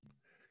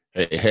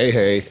Hey, hey,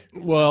 hey.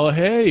 Well,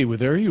 hey, well,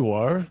 there you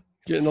are.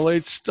 Getting a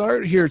late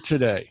start here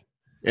today.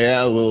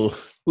 Yeah, a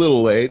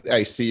little late.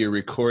 I see you're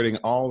recording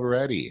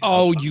already. How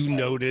Oh, about you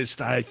noticed.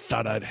 I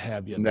thought I'd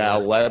have you now?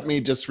 there. Let me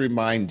just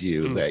remind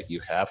you Mm, that you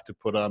have to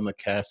put on the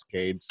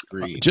Cascade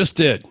screen. just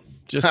did.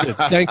 Just did.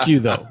 Thank you,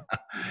 though.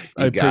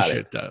 I You got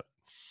it. appreciate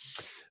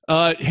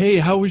that. Hey,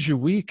 how was your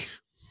week?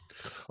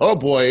 Oh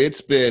boy,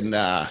 it's been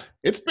kind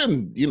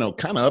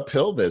of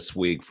uphill this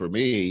week for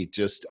me.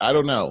 Just I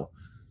don't know.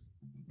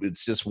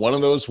 It's just one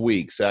of those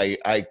weeks. I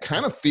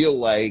kind of feel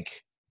like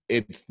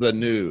it's the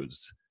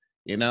news.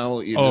 You're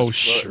Oh, just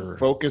sure.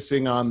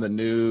 focusing on the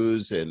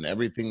news and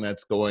everything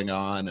that's going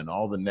on and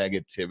all the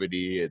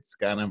negativity. It's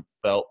kind of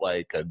felt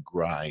like a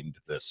grind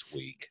this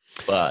week.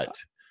 But,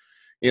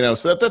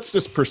 so that's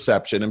just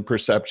perception, and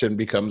perception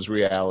becomes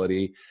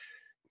reality.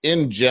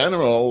 In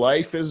general,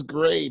 life is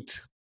great.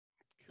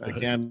 I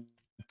Good. can't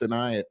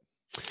deny it.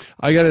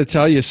 I got to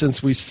tell you,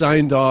 since we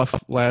signed off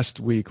last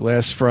week,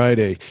 last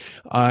Friday,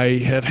 I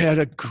have had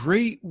a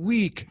great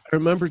week. I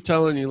remember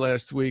telling you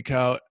last week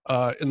how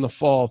in the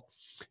fall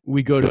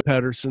we go to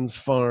Patterson's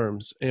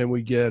Farms and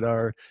we did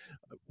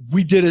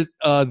it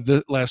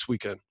the last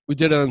weekend. We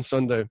did it on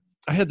Sunday.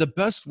 I had the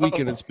best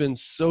weekend. Oh, It's been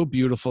so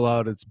beautiful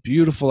out. It's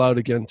beautiful out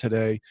again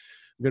today.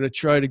 I'm going to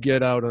try to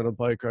get out on a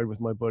bike ride with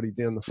my buddy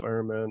Dan the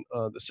fireman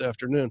this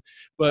afternoon.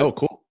 But oh,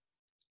 cool.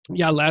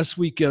 yeah, last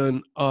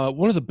weekend,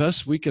 one of the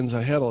best weekends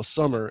I had all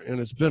summer, and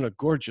it's been a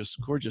gorgeous,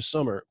 gorgeous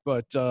summer.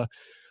 But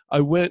I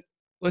went,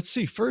 let's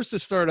see, first it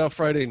started out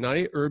Friday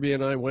night. Irby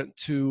and I went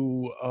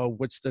to,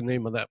 what's the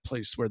name of that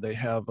place where they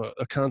have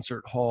a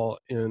concert hall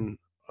in,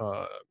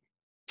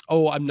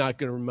 I'm not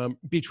going to remember,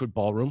 Beechwood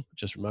Ballroom,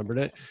 just remembered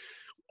it.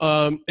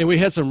 And we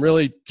had some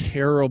really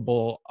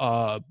terrible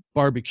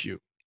barbecue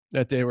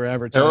that they were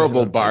advertising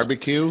Terrible on Facebook.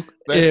 barbecue.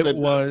 It That's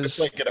was,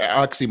 like an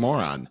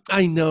oxymoron.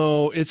 I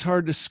know it's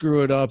hard to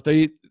screw it up.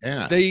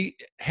 Yeah. They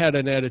had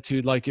an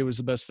attitude like it was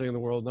the best thing in the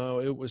world. No,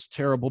 it was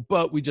terrible,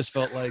 but we just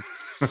felt like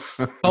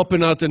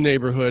helping out the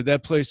neighborhood.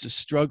 That place is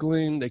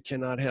struggling. They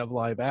cannot have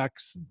live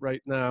acts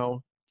right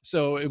now.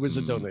 So it was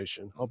a Mm.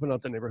 donation, helping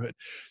out the neighborhood.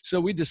 So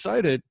we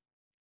decided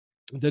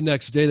the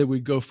next day that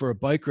we'd go for a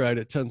bike ride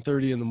at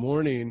 10:30 in the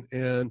morning,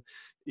 and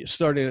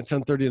starting at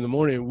 10:30 in the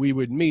morning we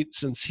would meet.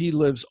 Since he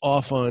lives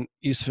off on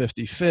East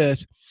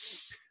 55th,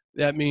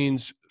 that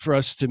means for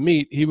us to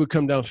meet, he would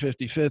come down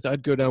 55th,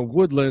 I'd go down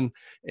Woodland,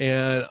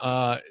 and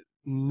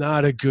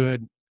not a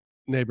good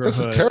This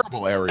is a neighborhood.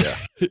 terrible area.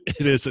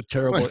 It is a Like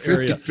terrible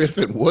area. 55th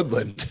and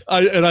Woodland.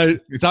 I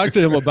talked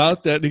to him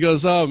about that, and he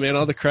goes, "Oh man,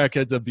 all the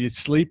crackheads would be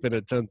sleeping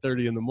at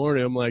 10:30 in the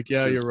morning." I'm like,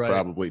 "Yeah, Is you're right."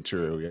 probably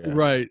true. Yeah.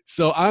 Right.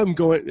 So I'm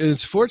going, and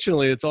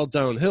fortunately it's all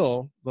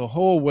downhill the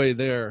whole way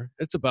there.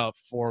 It's about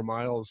 4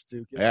 miles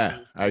to get Yeah.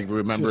 to I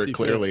remember it 55th.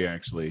 clearly,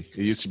 actually.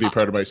 It used to be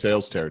part of my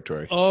sales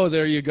territory. Oh,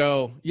 there you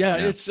go. Yeah,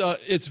 Yeah.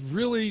 it's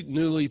really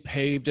newly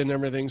paved and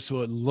everything,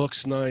 so it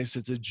looks nice.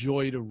 It's a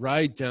joy to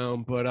ride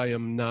down, but I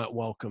am not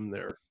welcome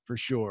there for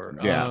sure.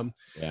 Yeah.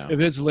 Yeah. If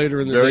it's later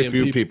in the Very day and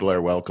few people, people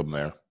are welcome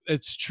there.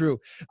 it's true.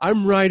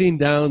 I'm riding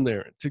down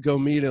there to go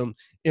meet him,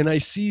 and I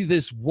see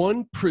this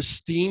one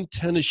pristine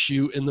tennis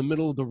shoe in the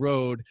middle of the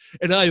road,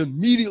 and I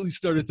immediately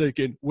started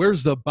thinking,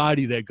 "Where's the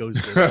body that goes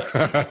with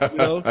it?" You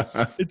know,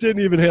 it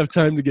didn't even have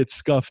time to get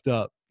scuffed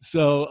up.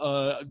 So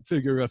I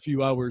figure a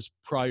few hours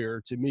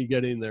prior to me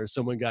getting there,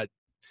 someone got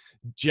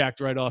jacked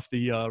right off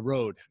the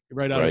road,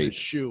 right out of his Right.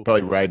 shoe.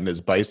 Probably riding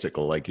his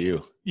bicycle like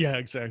you. Yeah,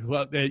 exactly.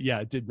 Well, yeah,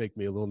 it did make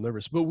me a little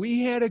nervous, but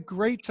we had a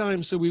great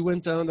time. So we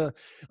went down to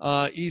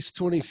East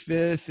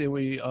 25th, and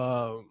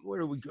where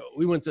did we go?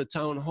 We went to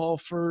Town Hall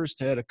first,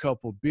 had a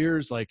couple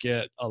beers, like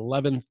at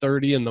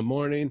 11:30 in the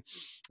morning.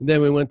 And then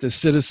we went to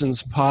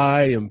Citizens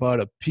Pie and bought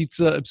a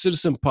pizza.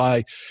 Citizen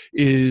Pie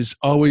is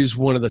always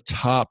one of the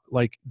top,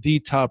 like the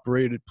top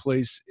rated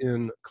place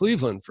in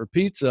Cleveland for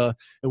pizza,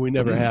 and we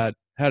never Mm. had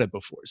it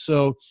before.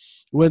 So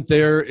went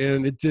there,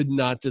 and it did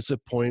not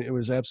disappoint. It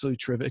was absolutely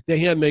terrific. They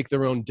hand make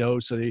their own dough,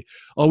 so they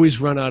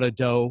always run out of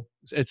dough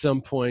at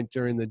some point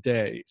during the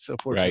day. So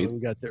Right. fortunately,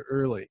 we got there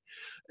early.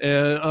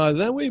 And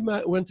then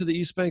went to the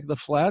East Bank of the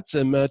Flats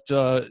and met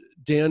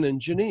Dan and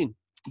Janine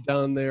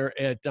down there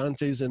at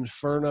Dante's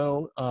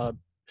Inferno.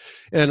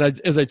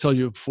 As I told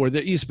you before,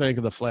 the East Bank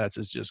of the Flats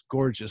is just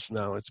gorgeous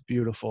now. It's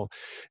beautiful.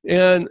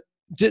 And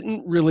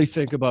didn't really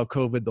think about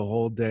COVID the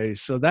whole day.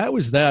 So that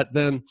was that.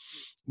 Then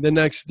the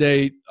next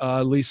day,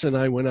 Lisa and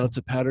I went out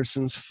to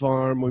Patterson's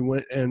farm. We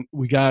went and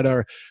we got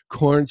our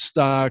corn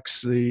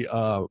stalks, the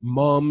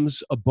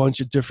mums, a bunch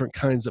of different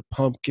kinds of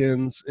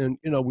pumpkins. And,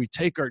 we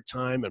take our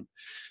time and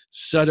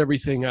set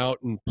everything out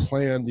and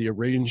plan the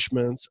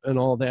arrangements and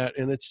all that.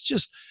 And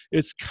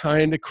it's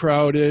kind of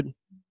crowded,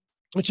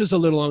 which is a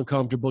little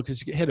uncomfortable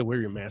because you had to wear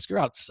your mask. You're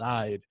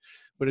outside,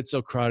 but it's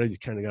so crowded you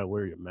kind of got to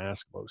wear your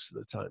mask most of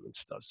the time and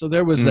stuff. So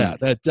there was Mm.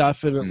 that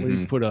definitely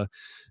Hmm. put a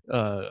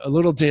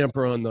little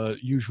damper on the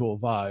usual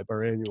vibe,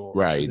 our annual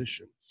Right.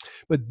 tradition.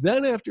 But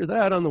then after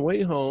that, on the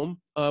way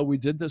home, we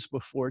did this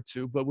before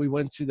too, but we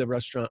went to the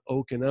restaurant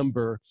Oak and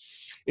Ember,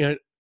 and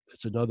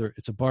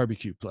it's a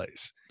barbecue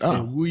place. Oh,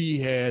 And we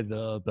had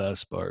the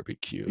best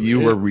barbecue.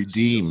 you It were was so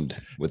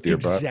redeemed with your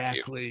barbecue.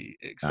 exactly.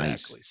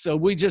 Nice. So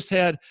we just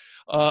had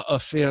a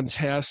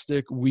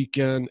fantastic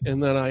weekend,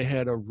 and then I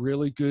had a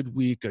really good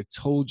week. I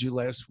told you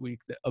last week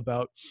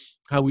about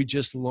how we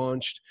just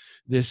launched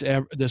this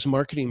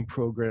marketing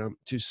program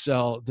to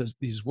sell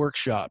these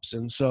workshops.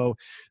 And so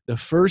the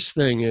first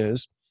thing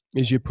is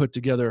you put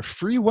together a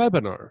free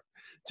webinar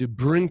to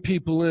bring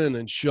people in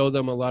and show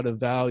them a lot of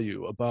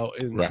value about,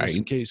 in this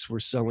Right. case,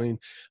 we're selling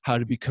how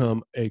to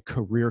become a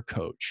career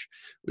coach,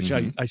 which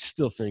Mhm. I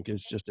still think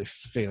is just a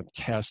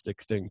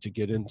fantastic thing to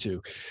get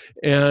into.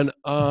 And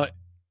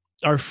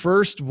our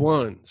first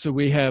one, so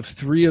we have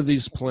 3 of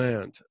these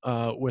planned,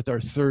 with our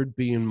third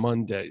being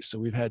Monday. So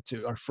we've had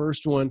 2. Our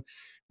first one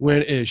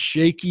went as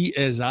shaky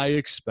as I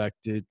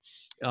expected.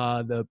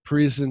 The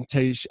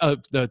presentation,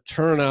 the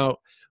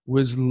turnout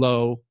was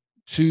low.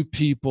 2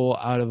 people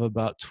out of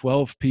about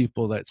 12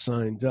 people that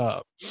signed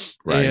up.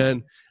 Right.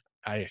 And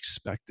I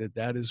expected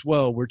that as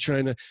well.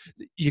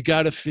 You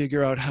got to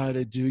figure out how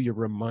to do your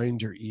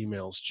reminder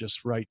emails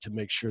just right to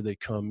make sure they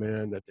come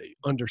in, that they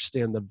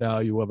understand the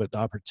value of it, the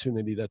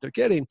opportunity that they're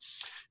getting,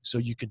 so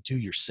you can do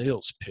your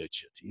sales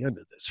pitch at the end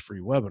of this free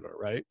webinar,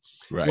 right?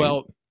 Right.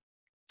 Well,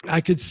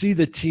 I could see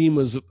the team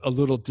was a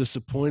little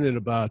disappointed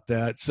about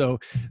that. So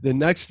the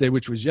next day,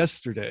 which was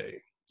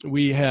yesterday,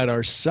 we had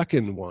our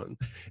second one,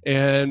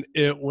 and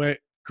it went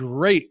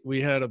great. We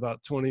had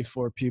about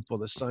 24 people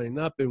to sign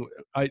up, and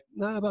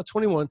about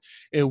 21,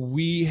 and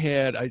we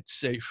had, I'd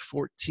say,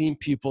 14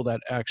 people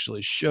that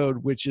actually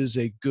showed, which is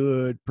a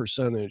good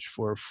percentage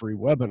for a free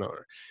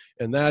webinar.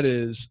 And that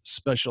is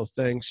special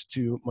thanks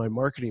to my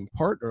marketing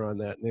partner on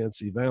that,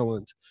 Nancy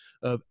Valent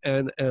of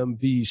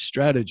NMV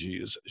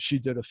Strategies. She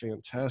did a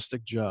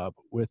fantastic job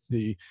with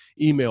the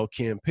email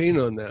campaign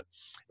on that.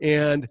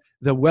 And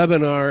the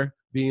webinar,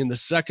 being the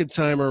second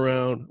time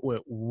around,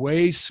 went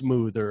way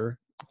smoother.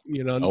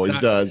 Always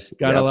does.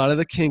 Got a Yep. lot of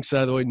the kinks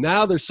out of the way.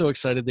 Now they're so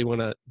excited they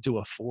want to do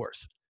a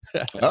fourth.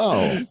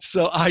 Oh,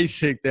 So I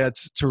think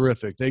that's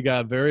terrific. They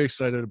got very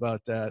excited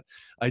about that.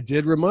 I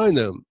did remind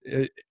them,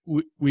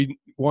 we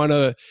want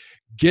to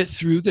get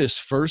through this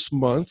first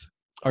month,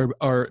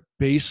 our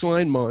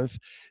baseline month,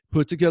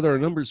 put together our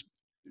numbers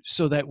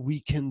so that we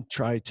can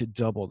try to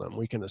double them.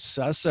 We can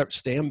assess,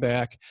 stand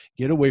back,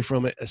 get away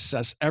from it,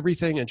 assess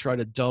everything, and try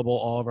to double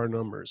all of our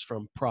numbers,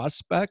 from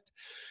prospect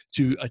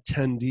to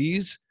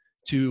attendees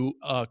to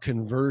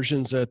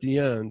conversions at the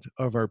end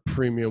of our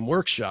premium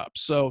workshop.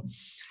 So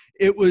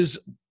it was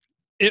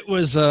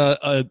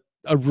a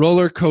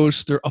roller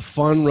coaster, a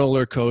fun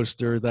roller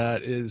coaster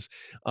that is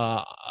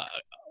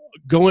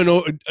going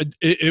over.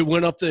 It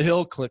went up the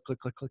hill, click, click,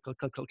 click, click, click,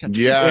 click, click, and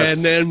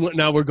yes. then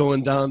now we're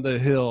going down the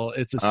hill.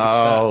 It's a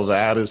Oh, success.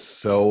 that is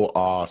so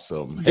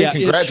awesome. Hey, Yeah, it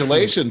truly.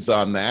 congratulations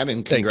on that,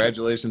 and Thank you.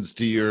 congratulations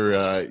to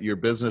your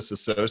business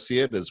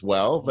associate as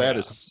well. That Yeah,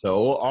 is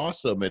so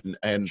awesome.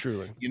 And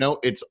truly.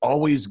 it's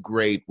always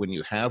great when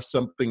you have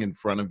something in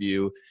front of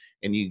you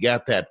and you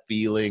got that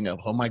feeling of,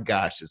 oh my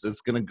gosh, is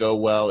this going to go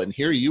well? And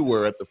here you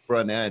were at the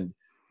front end,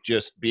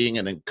 just being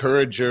an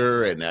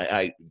encourager, and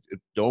I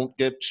don't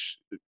get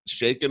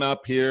shaken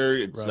up here.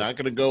 It's Right. not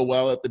going to go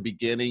well at the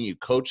beginning. You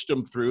coached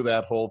them through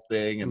that whole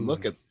thing, and Mhm.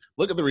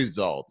 look at the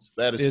results.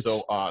 That is It's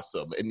so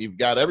awesome. And you've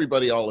got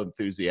everybody all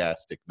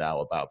enthusiastic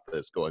now about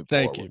this going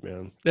Thank forward. you,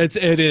 man.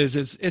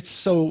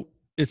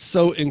 It's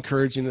so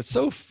encouraging. It's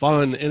so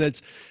fun, and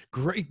it's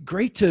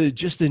great to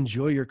just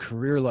enjoy your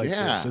career like this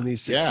Yeah. and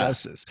these Yeah.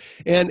 successes.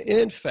 And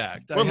in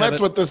fact, I Well, have that's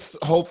it. what this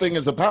whole thing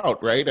is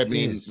about, right? I It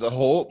mean, is. It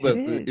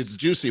it's is.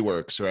 Juicy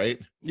Works, right?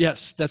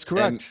 Yes, that's and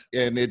correct.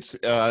 and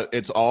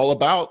it's all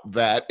about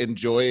that,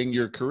 enjoying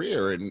your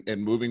career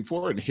and moving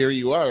forward. And here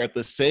you are at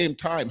the same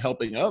time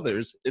helping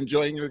others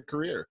enjoying your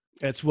career.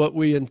 That's what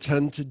we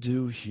intend to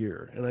do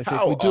here, and I think we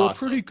How do a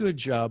pretty awesome. good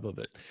job of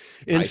it.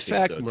 In I think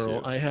fact, so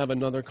Merle, too. I have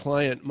another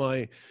client,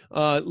 my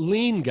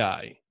lean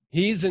guy.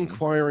 He's Mhm.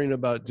 inquiring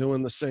about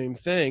doing the same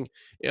thing.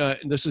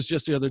 This is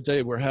just the other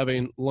day. We're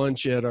having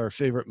lunch at our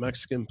favorite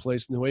Mexican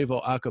place,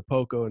 Nuevo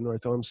Acapulco in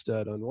North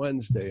Olmsted, on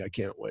Wednesday. I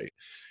can't wait.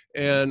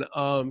 And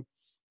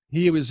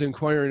he was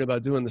inquiring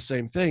about doing the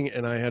same thing,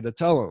 and I had to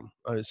tell him.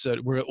 I said,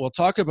 we'll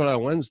talk about it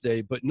on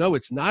Wednesday, but no,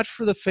 it's not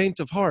for the faint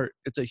of heart.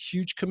 It's a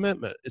huge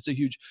commitment. It's a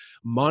huge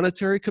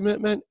monetary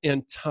commitment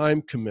and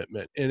time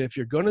commitment. And if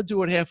you're going to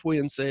do it halfway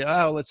and say,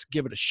 oh, let's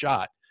give it a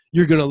shot,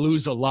 you're going to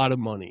lose a lot of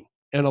money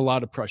and a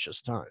lot of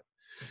precious time.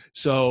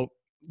 So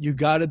you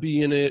got to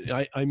be in it.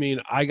 I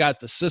mean, I got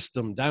the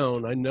system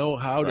down. I know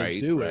how to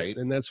Right, do it. right.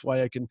 And that's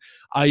why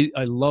I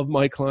love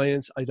my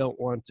clients. I don't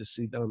want to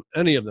see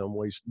any of them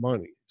waste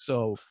money.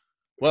 So if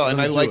Well, we're and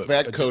going I to do like it,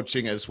 that I do.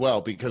 coaching as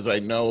well, because I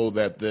know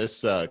that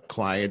this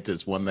client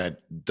is one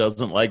that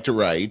doesn't like to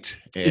write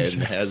and has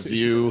Exactly.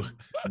 you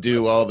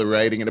do all the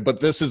writing. But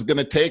this is going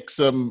to take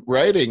some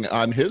writing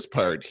on his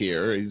part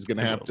here. He's going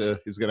to I have know.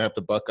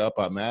 to buck up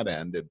on that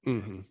end.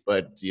 Hmm.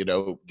 But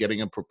getting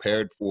him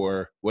prepared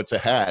for what's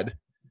ahead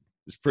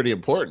is pretty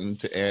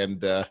important.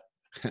 And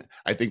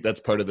I think that's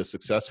part of the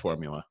success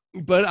formula.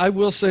 But I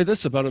will say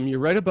this about him. You're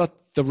right about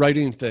the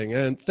writing thing.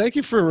 And thank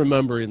you for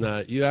remembering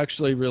that. You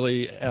actually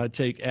really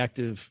take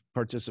active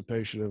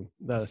participation in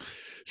the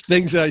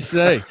things that I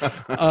say.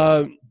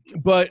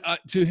 But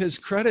to his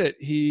credit,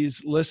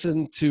 he's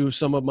listened to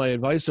some of my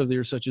advice over the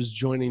years, such as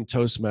joining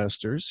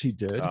Toastmasters. He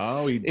did.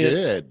 Oh, he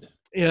did.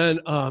 And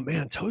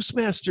man,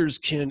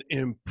 Toastmasters can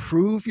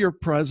improve your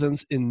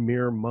presence in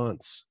mere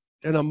months.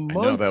 In a month,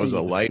 I know that was a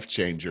life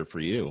changer for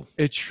you.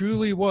 It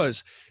truly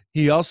was.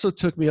 He also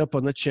took me up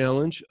on the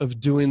challenge of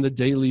doing the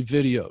daily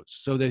videos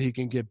so that he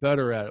can get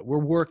better at it. We're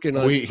working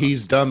on.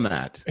 He's done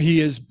that.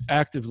 He is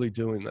actively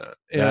doing that.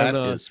 That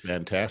is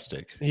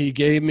fantastic. He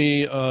gave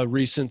me a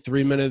recent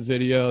 3-minute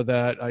video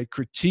that I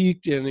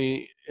critiqued,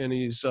 and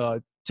he's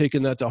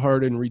taking that to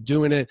heart and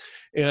redoing it.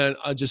 And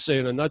I'll just say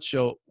in a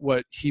nutshell,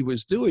 what he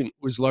was doing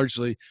was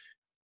largely,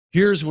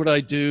 here's what I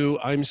do.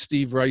 I'm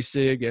Steve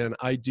Reisig, and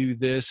I do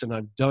this, and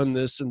I've done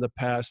this in the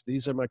past.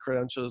 These are my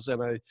credentials.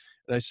 And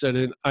I said,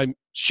 and I'm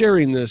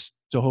sharing this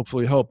to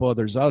hopefully help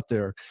others out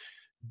there.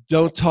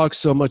 Don't talk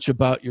so much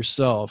about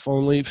yourself.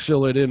 Only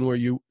fill it in where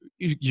you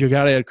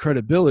got to add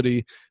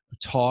credibility.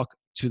 Talk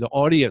to the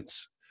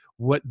audience,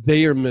 what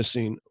they are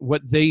missing,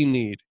 what they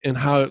need, and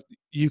how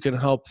you can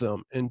help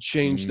them and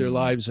change their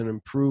lives and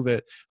improve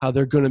it, how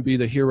they're going to be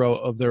the hero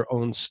of their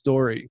own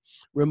story.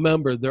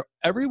 Remember,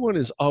 everyone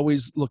is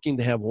always looking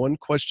to have one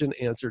question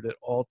answered at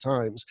all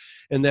times,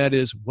 and that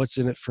is, what's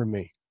in it for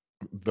me?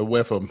 The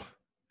whiffum.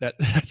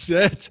 That's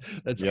it.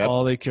 That's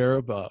all they care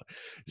about.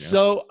 Yep.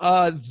 So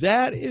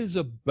that is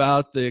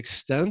about the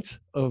extent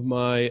of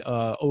my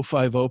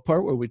 050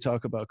 part, where we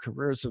talk about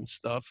careers and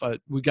stuff.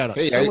 We got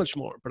so much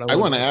more. But I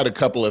want to add a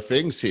couple of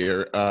things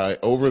here.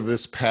 Over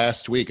this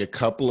past week, a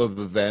couple of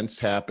events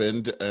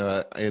happened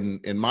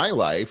in my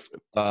life.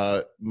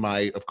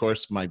 Of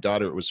course, my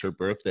daughter, it was her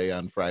birthday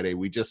on Friday.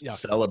 We just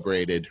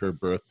celebrated her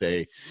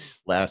birthday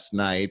last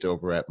night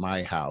over at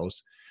my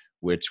house,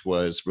 which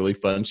was really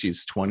fun.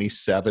 She's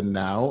 27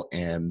 now,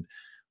 and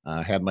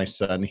had my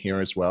son here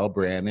as well,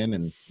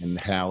 Brandon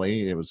and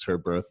Hallie. It was her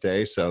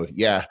birthday. So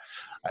yeah,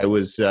 I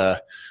was,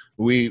 I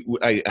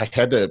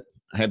had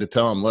to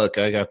tell him, look,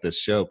 I got this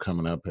show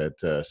coming up at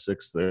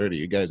 6:30.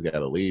 You guys got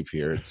to leave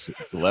here. It's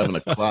 11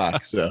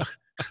 o'clock. So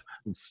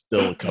it's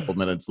still a couple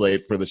minutes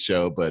late for the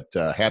show, but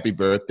happy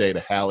birthday to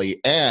Hallie,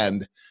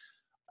 and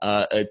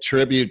a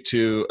tribute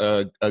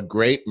to a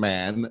great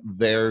man,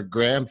 their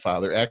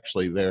grandfather,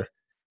 actually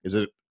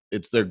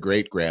it's their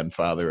great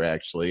grandfather,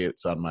 actually.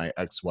 It's on my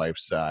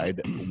ex-wife's side,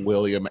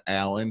 William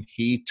Allen.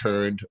 He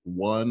turned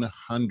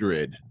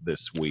 100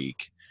 this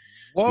week.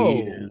 Whoa.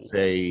 He is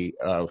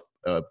a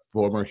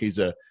former, he's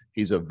a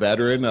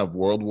veteran of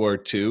World War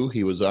II.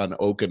 He was on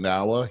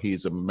Okinawa.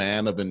 He's a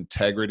man of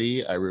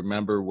integrity. I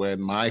remember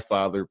when my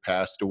father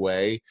passed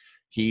away,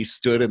 he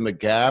stood in the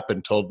gap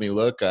and told me,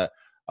 look,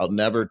 I'll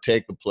never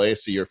take the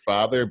place of your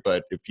father,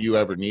 but if you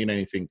ever need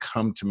anything,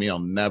 come to me. I'll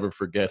never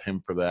forget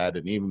him for that.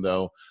 And even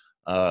though,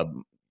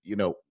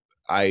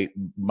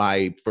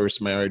 my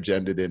first marriage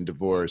ended in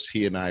divorce,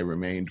 he and I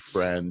remained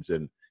friends,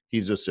 and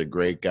he's just a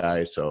great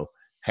guy. So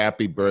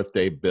happy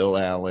birthday, Bill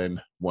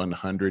Allen,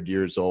 100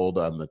 years old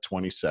on the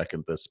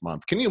 22nd this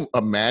month. Can you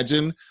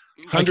imagine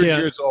 100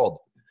 years old?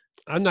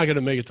 I'm not going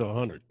to make it to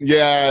 100.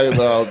 Yeah,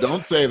 well,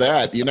 don't say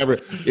that. You never,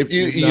 if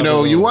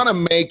you want to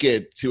make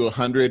it to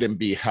 100 and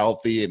be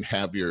healthy and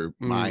have your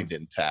mind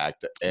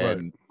intact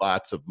and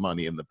lots of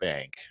money in the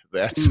bank.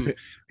 That's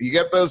you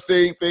get those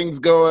things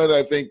going.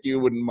 I think you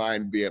wouldn't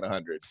mind being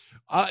 100.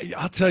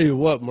 I'll tell you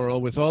what,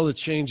 Merle, with all the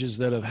changes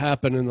that have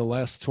happened in the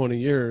last 20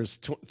 years,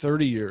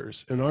 30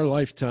 years in our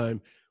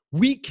lifetime,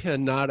 we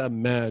cannot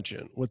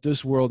imagine what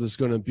this world is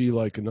going to be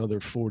like another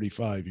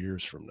 45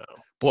 years from now.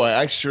 Boy,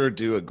 I sure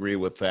do agree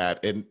with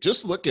that. And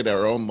just look at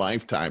our own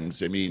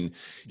lifetimes. I mean,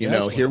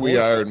 here we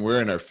are and we're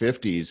in our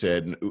 50s,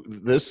 and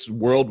this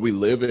world we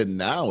live in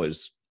now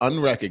is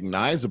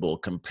unrecognizable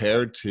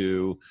compared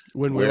to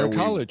when we were in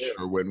college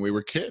or when we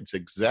were kids.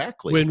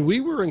 Exactly. When we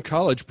were in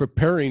college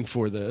preparing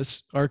for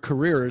this, our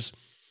careers,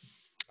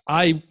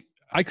 I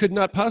could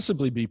not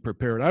possibly be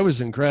prepared. I was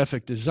in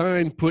graphic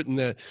design, putting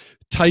the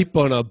type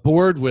on a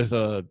board with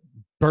a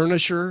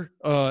burnisher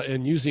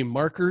and using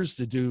markers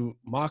to do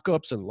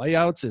mock-ups and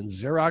layouts and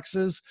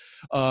Xeroxes.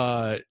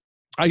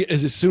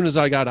 As soon as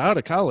I got out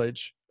of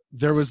college,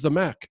 there was the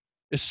Mac.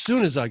 As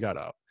soon as I got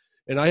out.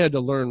 And I had to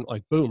learn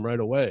boom, right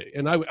away.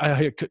 And I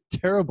had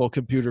terrible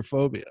computer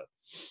phobia.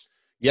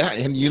 Yeah,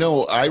 and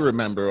I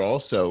remember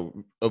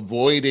also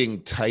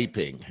avoiding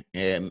typing,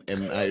 and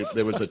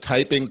there was a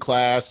typing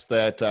class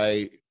that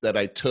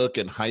I took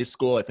in high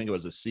school. I think it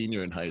was a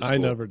senior in high school. I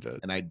never did,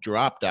 and I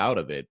dropped out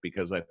of it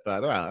because I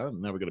thought,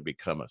 I'm never going to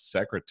become a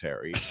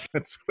secretary.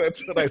 That's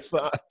what I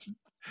thought.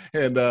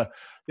 And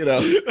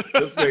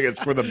this thing is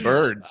for the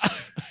birds.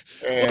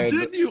 And well,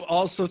 didn't you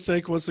also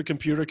think once the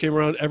computer came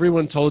around,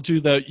 everyone told you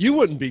that you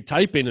wouldn't be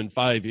typing in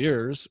 5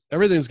 years?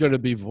 Everything's going to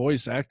be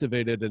voice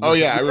activated. And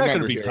I remember not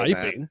going to be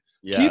typing.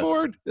 Yes.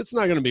 Keyboard, it's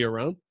not going to be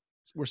around.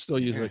 We're still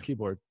using a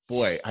keyboard.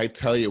 Boy, I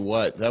tell you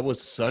what, that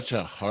was such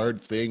a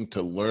hard thing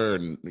to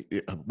learn.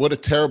 What a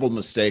terrible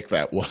mistake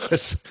that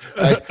was.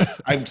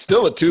 I'm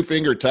still a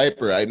two-finger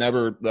typer.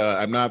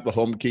 I'm not the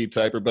home key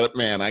typer, but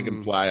man, I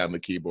can fly on the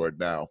keyboard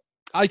now.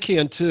 I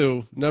can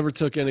too. Never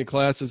took any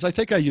classes. I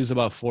think I use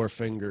about 4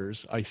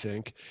 fingers, I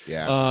think.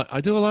 Yeah.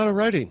 I do a lot of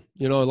writing,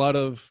 a lot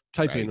of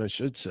typing, Right. I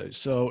should say.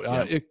 So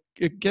Yeah.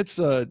 it gets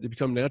to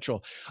become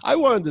natural. I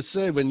wanted to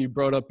say when you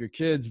brought up your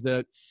kids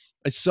that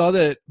I saw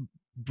that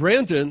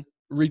Brandon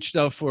reached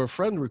out for a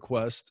friend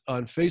request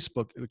on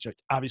Facebook, which I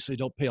obviously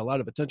don't pay a lot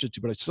of attention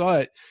to, but I saw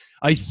it.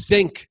 I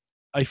think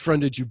I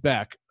friended you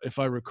back, if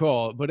I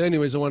recall. But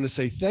anyways, I want to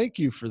say thank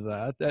you for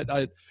that. That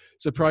I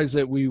surprised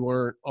that we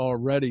weren't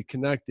already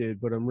connected,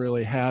 but I'm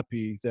really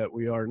happy that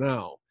we are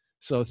now.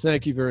 So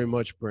thank you very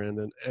much,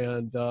 Brandon.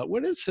 And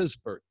when is his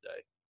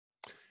birthday?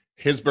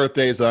 His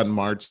birthday is on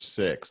March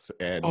 6th,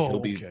 and he'll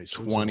be okay.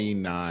 So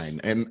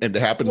 29. And it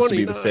happens 29. to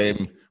be the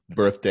same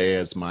birthday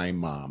as my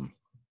mom.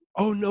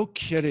 Oh, no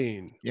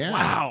kidding. Yeah.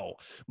 Wow.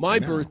 My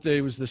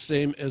birthday was the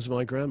same as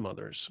my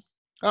grandmother's.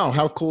 Oh,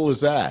 how cool is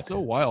that? So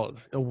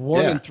wild. A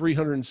 1 in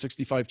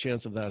 365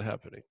 chance of that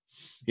happening.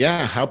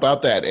 Yeah, how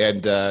about that?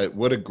 And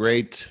what a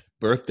great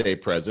birthday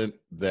present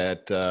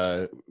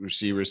that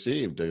she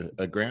received,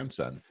 a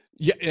grandson.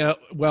 Yeah.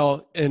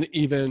 Well, and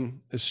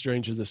even as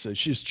strange as this is,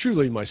 she's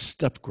truly my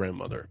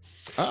step-grandmother.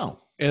 Oh.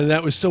 And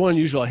that was so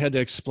unusual. I had to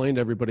explain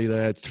to everybody that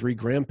I had 3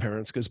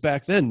 grandparents because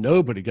back then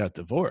nobody got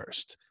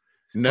divorced.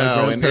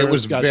 No, and it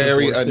was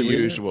very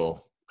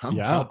unusual.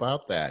 How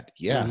about that?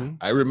 Yeah. Mm-hmm.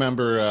 I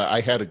remember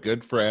I had a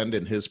good friend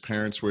and his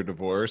parents were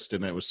divorced,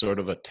 and it was sort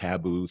of a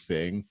taboo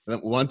thing.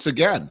 And once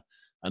again,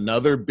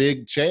 another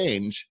big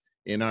change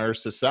in our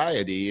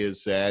society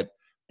is that,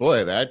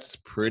 boy, that's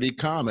pretty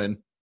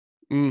common.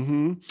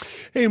 Mm-hmm.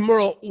 Hey,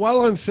 Merle,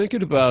 while I'm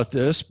thinking about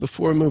this,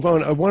 before we move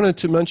on, I wanted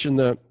to mention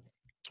that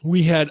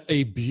we had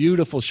a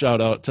beautiful shout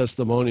out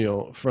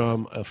testimonial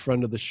from a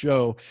friend of the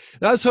show.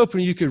 And I was hoping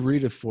you could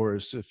read it for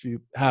us if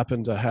you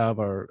happen to have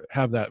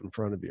that in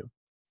front of you.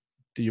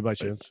 Do you by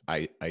chance?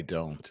 I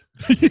don't.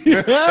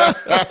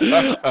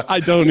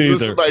 I don't either.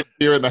 This is my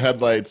deer in the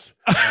headlights.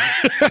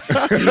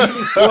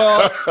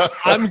 Well,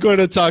 I'm going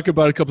to talk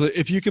about a couple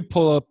if you could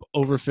pull up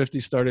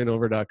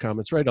over50startingover.com.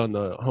 It's right on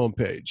the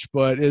homepage,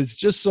 but it's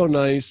just so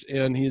nice.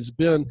 And he's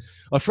been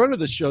a friend of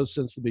the show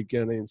since the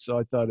beginning. So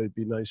I thought it'd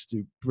be nice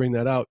to bring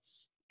that out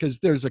because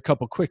there's a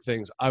couple quick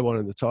things I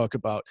wanted to talk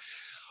about.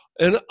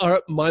 In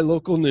my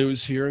local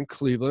news here in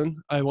Cleveland,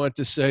 I want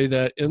to say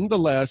that in the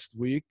last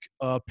week,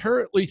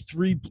 apparently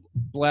 3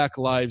 black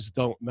lives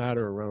don't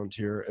matter around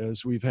here,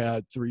 as we've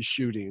had 3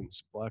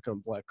 shootings, black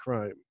on black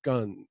crime,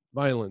 gun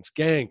violence,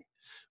 gang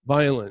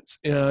violence,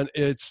 and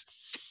it's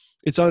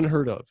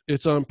unheard of.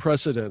 It's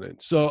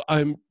unprecedented. So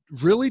I'm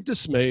really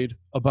dismayed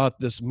about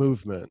this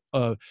movement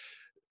of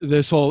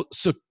this whole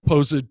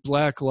supposed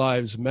Black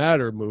Lives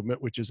Matter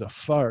movement, which is a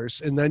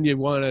farce. And then you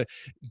want to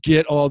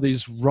get all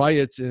these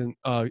riots and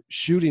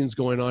shootings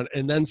going on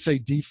and then say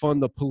defund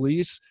the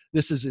police.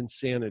 This is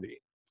insanity.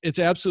 It's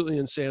absolutely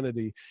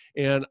insanity.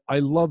 And I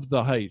love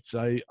the Heights.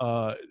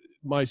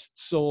 My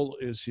soul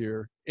is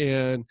here.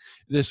 And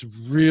this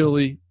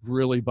really,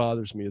 really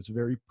bothers me. It's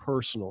very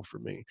personal for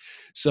me.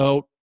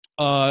 So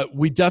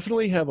we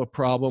definitely have a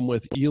problem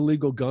with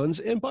illegal guns.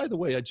 And by the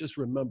way, I just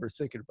remember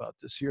thinking about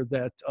this here,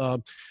 that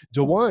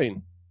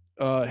DeWine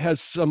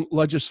has some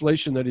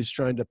legislation that he's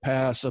trying to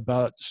pass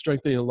about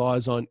strengthening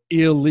laws on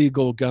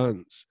illegal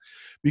guns.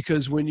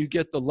 Because when you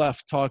get the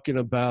left talking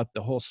about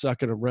the whole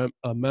Second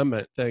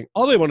Amendment thing,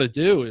 all they want to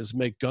do is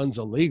make guns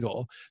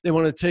illegal. They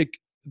want to take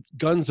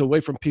guns away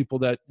from people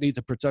that need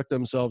to protect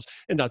themselves,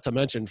 and not to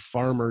mention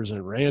farmers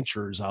and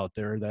ranchers out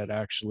there that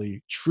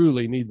actually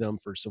truly need them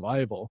for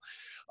survival.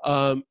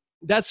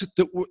 That's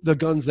the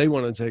guns they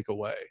want to take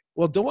away.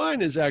 Well,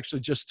 DeWine is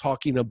actually just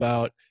talking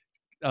about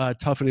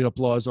toughening up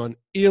laws on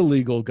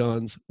illegal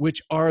guns,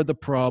 which are the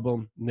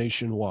problem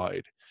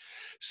nationwide.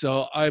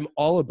 So I'm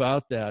all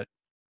about that.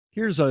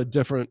 Here's a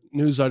different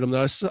news item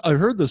that I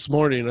heard this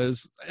morning.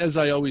 As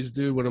I always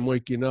do when I'm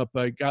waking up,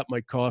 I got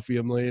my coffee,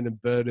 I'm laying in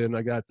bed, and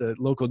I got the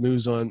local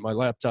news on my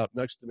laptop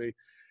next to me.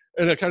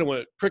 And I kind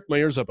of pricked my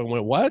ears up and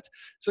went, what?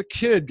 So a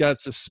kid got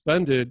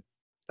suspended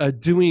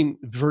doing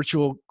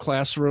virtual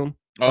classroom.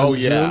 Oh,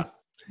 yeah. Zoom.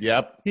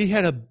 Yep. He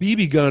had a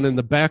BB gun in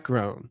the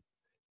background,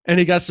 and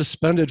he got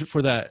suspended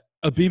for that,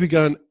 a BB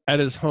gun at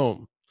his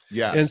home.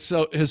 Yes. And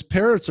so his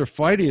parents are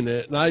fighting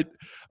it. And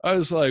I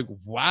was like,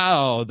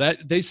 wow,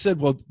 that they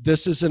said, well,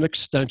 this is an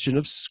extension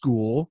of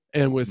school,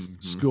 and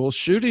with school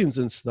shootings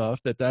and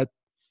stuff, that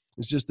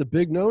is just a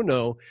big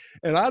no-no.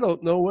 And I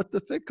don't know what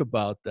to think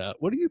about that.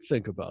 What do you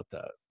think about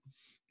that?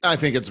 I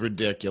think it's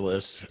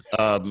ridiculous.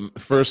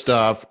 First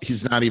off,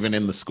 he's not even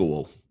in the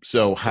school.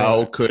 So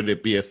how could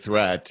it be a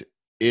threat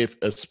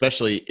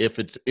especially if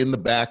it's in the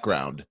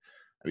background?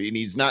 I mean,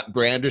 he's not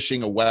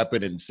brandishing a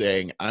weapon and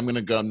saying, I'm going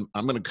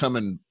to come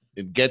and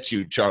get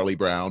you, Charlie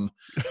Brown.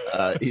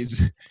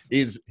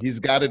 He's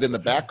got it in the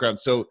background.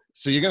 So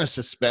you're going to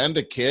suspend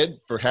a kid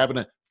for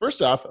having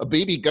first off, a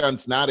BB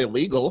gun's not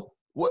illegal.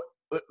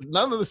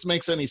 none of this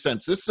makes any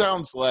sense. This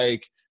sounds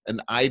like an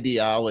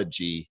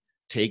ideology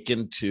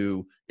taken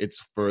to its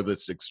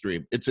furthest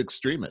extreme. It's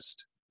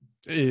extremist.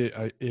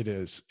 It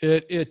is.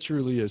 It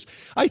truly is.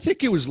 I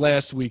think it was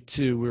last week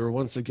too. We were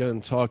once again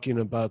talking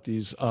about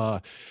these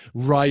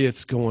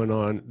riots going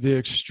on. The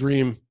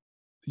extreme.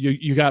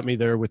 You got me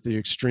there with the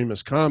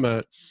extremist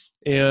comment,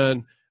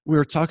 and we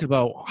were talking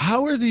about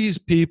how are these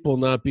people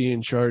not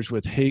being charged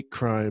with hate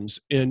crimes,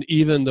 and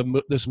even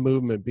this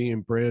movement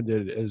being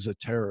branded as a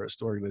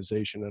terrorist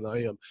organization. And I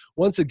am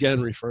once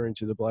again referring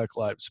to the Black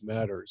Lives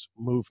Matters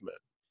movement.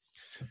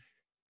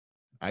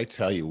 I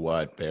tell you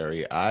what,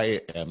 Barry, I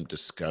am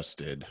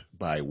disgusted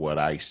by what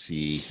I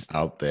see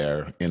out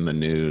there in the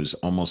news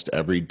almost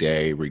every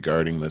day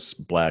regarding this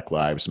Black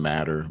Lives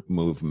Matter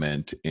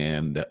movement.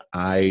 And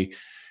I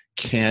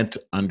can't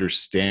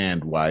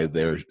understand why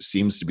there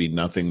seems to be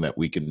nothing that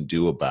we can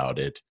do about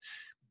it.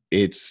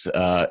 It's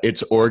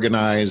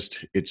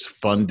organized, it's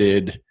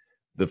funded.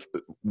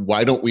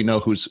 Why don't we know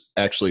who's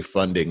actually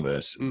funding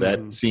this?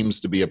 That seems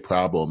to be a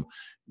problem.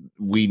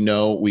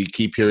 We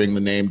keep hearing the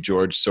name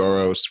George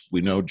Soros.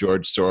 We know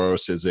George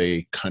Soros is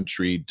a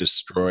country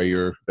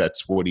destroyer.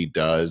 That's what he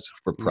does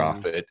for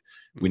profit.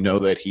 We know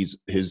that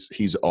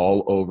he's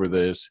all over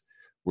this.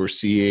 We're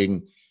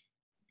seeing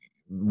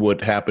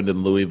what happened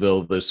in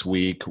Louisville this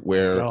week,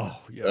 where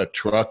a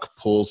truck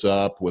pulls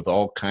up with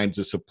all kinds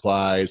of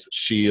supplies,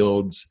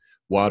 shields,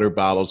 water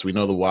bottles. We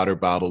know the water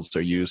bottles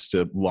are used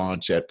to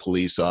launch at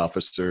police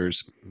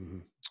officers.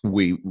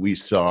 We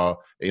saw,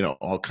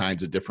 all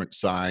kinds of different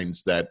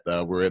signs that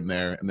were in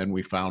there. And then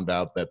we found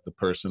out that the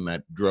person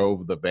that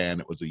drove the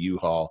van, it was a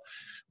U-Haul,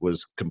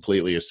 was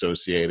completely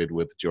associated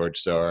with George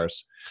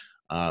Soros.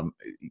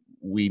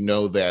 We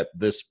know that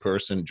this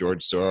person,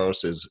 George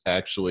Soros, is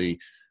actually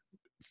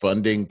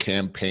funding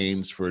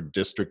campaigns for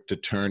district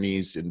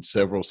attorneys in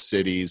several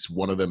cities,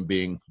 one of them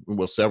being,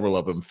 several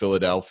of them,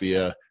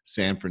 Philadelphia,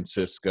 San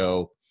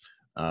Francisco.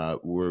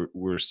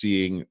 We're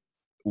seeing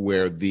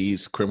where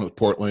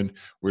Portland,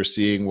 we're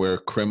seeing where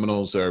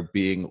criminals are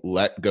being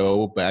let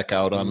go back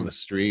out on the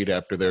street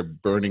after they're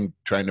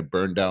trying to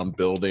burn down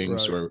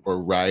buildings or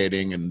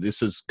rioting. And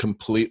this is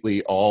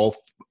completely all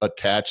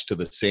attached to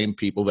the same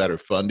people that are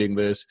funding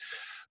this.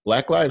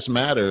 Black Lives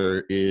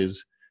Matter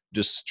is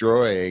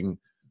destroying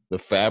the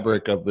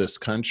fabric of this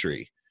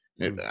country.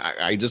 And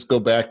I just go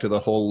back to the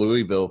whole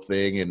Louisville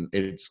thing, and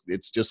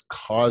it's just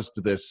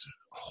caused this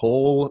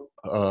whole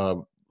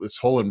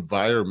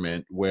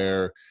environment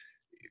where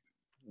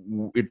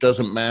it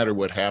doesn't matter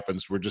what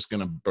happens. We're just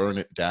going to burn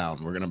it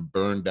down. We're going to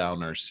burn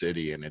down our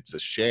city. And it's a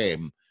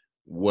shame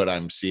what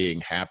I'm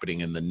seeing happening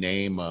in the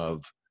name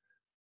of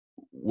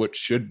what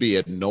should be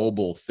a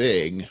noble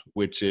thing,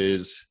 which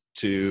is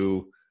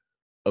to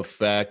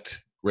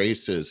affect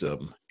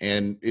racism.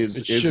 And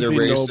is there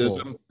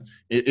racism?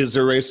 Is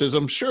there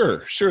racism?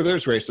 Sure,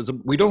 there's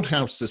racism. We don't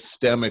have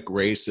systemic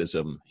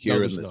racism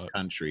here in this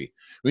country.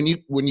 When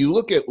you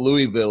look at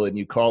Louisville and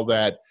you call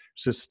that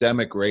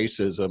systemic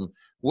racism,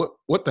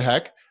 what the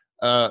heck?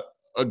 A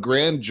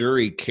grand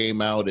jury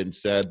came out and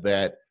said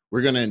that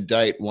we're going to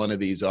indict one of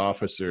these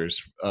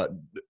officers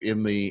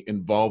in the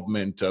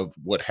involvement of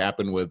what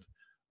happened with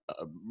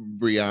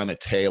Breonna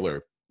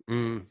Taylor.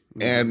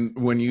 And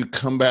when you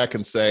come back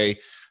and say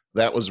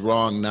that was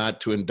wrong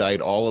not to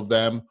indict all of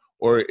them,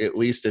 or at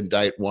least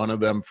indict one of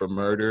them for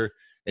murder,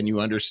 and you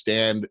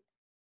understand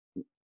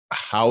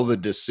how the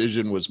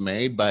decision was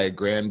made by a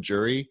grand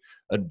jury,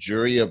 a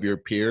jury of your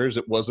peers.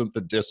 It wasn't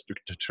the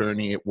district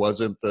attorney. It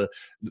wasn't the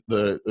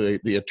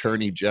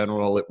attorney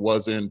general. It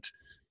wasn't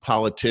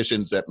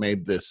politicians that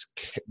made this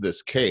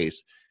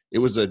case. It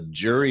was a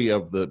jury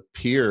of the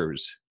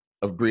peers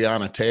of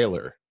Breonna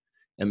Taylor,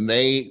 and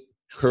they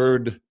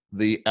heard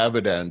the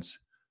evidence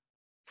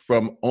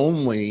from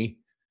only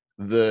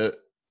the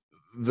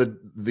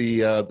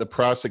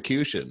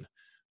prosecution,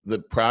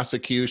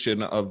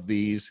 of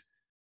these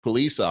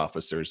police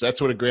officers.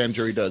 That's what a grand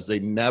jury does. They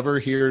never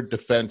hear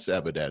defense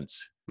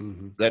evidence.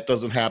 That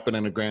doesn't happen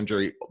in a grand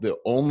jury. The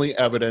only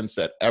evidence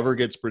that ever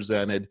gets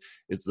presented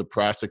is the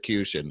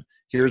prosecution.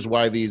 Here's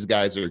why these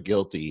guys are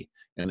guilty.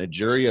 And a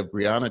jury of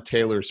Breonna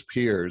Taylor's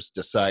peers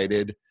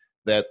decided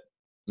that,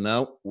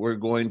 no, we're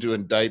going to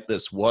indict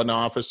this one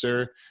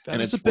officer,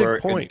 and it's for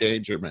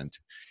endangerment.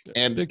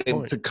 And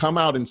to come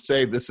out and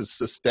say this is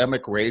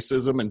systemic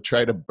racism and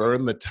try to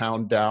burn the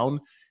town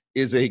down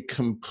is a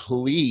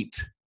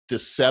complete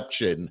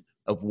deception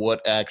of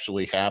what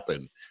actually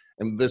happened.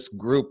 And this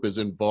group is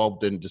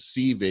involved in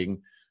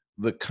deceiving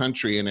the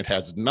country, and it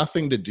has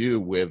nothing to do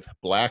with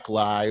Black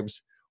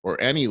lives or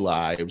any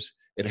lives.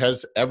 It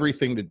has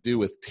everything to do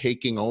with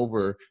taking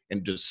over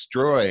and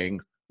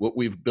destroying what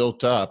we've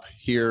built up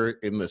here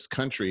in this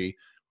country,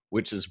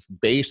 which is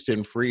based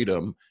in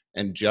freedom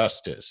and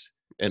justice.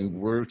 And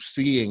we're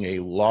seeing a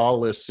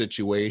lawless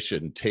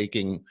situation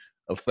taking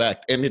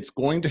effect, and it's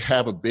going to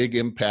have a big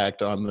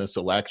impact on this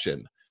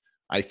election.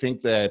 I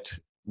think that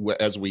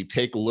as we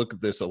take a look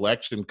at this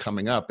election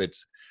coming up,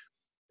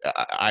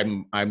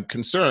 I'm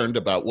concerned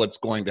about what's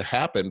going to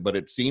happen, but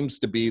it seems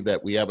to be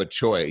that we have a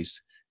choice.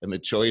 And the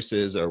choice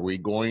is, are we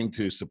going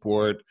to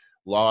support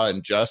law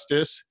and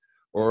justice,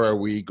 or are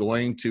we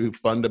going to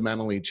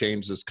fundamentally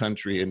change this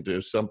country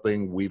into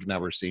something we've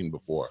never seen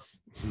before?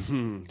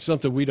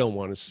 Something we don't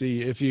want to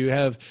see. If you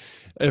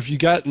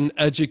gotten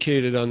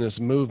educated on this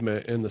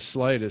movement in the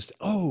slightest,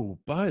 oh,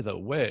 by the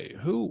way,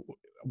 who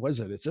was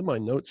it? It's in my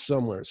notes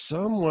somewhere.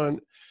 Someone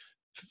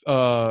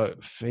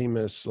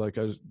famous, like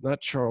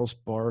not Charles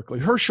Barkley,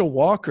 Herschel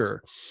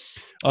Walker.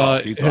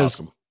 He's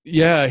awesome.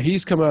 Yeah,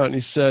 he's come out and he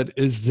said,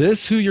 "Is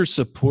this who you're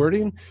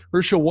supporting?"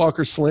 Herschel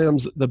Walker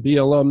slams the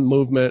BLM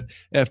movement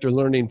after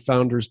learning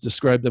founders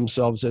describe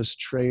themselves as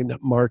trained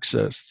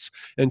Marxists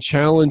and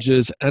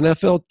challenges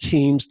NFL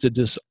teams to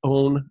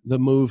disown the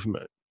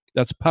movement.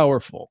 That's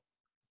powerful.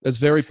 That's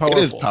very powerful.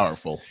 It is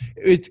powerful.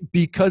 It's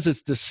because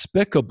it's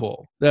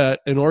despicable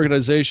that an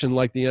organization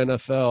like the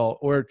NFL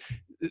or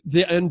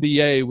the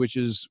NBA, which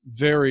is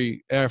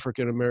very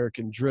African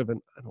American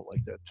driven, I don't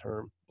like that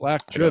term,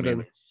 black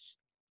driven.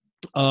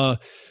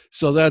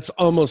 So that's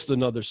almost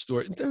another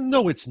story.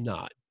 No, it's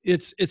not.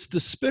 It's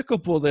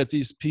despicable that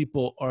these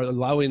people are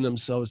allowing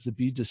themselves to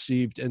be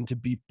deceived and to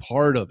be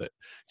part of it,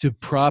 to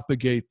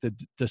propagate the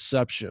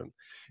deception.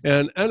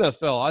 And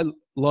NFL, I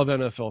love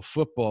NFL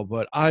football,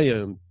 but I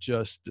am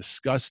just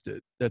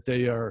disgusted that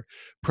they are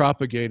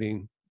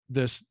propagating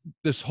this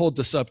whole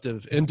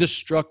deceptive and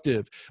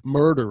destructive,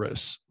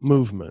 murderous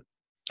movement.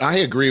 I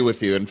agree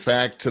with you. In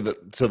fact, to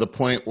the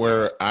point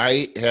where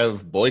I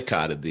have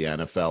boycotted the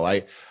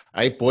NFL.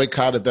 I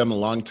boycotted them a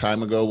long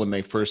time ago when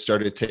they first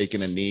started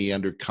taking a knee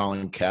under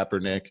Colin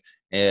Kaepernick,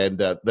 and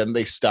then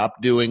they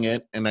stopped doing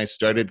it, and I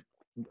started,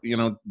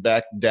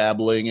 back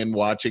dabbling and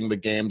watching the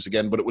games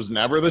again, but it was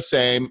never the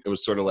same. It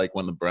was sort of like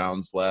when the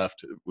Browns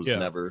left. It was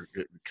never,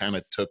 it kind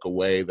of took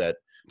away that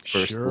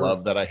first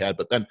love that I had,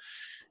 but then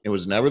it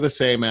was never the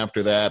same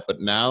after that.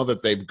 But now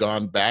that they've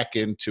gone back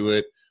into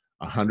it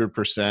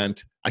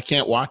 100%, I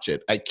can't watch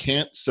it. I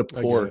can't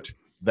support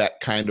that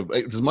kind of,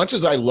 as much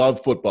as I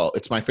love football,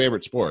 it's my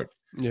favorite sport.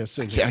 Yes,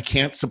 I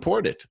can't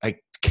support it. I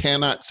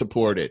cannot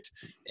support it.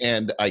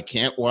 And I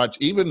can't watch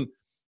even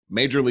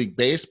Major League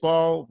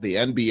Baseball, the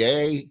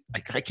NBA.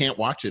 I can't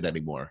watch it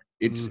anymore.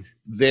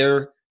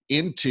 They're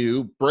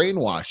into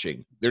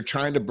brainwashing. They're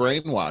trying to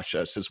brainwash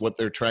us is what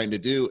they're trying to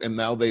do. And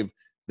now they've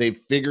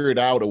figured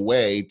out a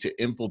way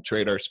to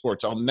infiltrate our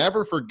sports. I'll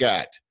never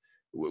forget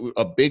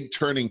a big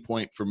turning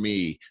point for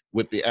me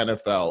with the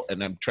NFL,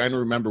 and I'm trying to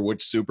remember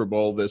which Super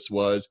Bowl this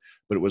was,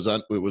 but it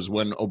was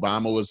when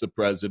Obama was the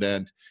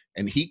president,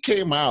 and he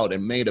came out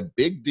and made a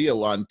big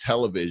deal on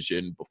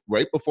television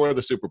right before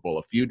the Super Bowl,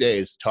 a few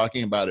days,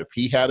 talking about if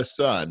he had a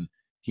son,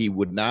 he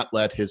would not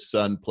let his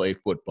son play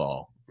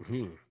football.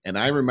 Mm-hmm. And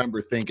I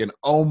remember thinking,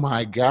 oh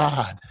my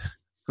God,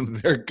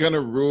 they're going to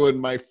ruin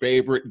my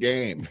favorite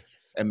game.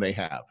 And they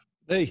have.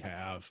 They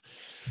have.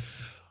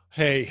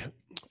 Hey,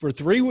 for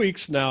 3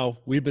 weeks now,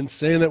 we've been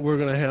saying that we're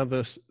going to have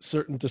this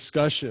certain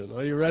discussion.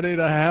 Are you ready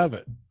to have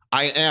it?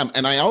 I am.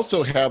 And I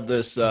also have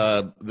this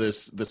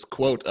this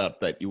quote up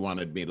that you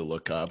wanted me to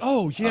look up.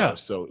 Oh, yeah.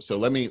 So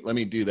let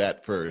me do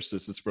that first.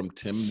 This is from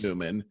Tim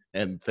Newman.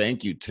 And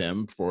thank you,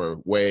 Tim, for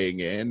weighing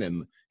in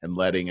and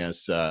letting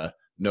us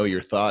know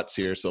your thoughts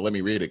here. So let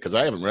me read it because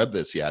I haven't read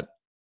this yet.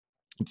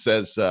 It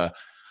says,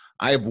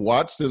 I have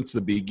watched since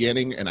the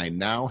beginning, and I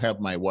now have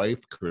my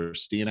wife,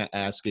 Christina,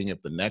 asking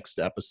if the next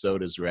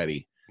episode is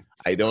ready.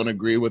 I don't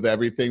agree with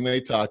everything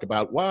they talk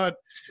about. What?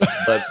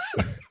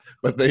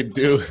 But they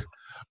do.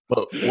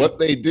 But what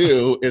they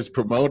do is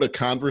promote a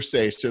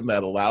conversation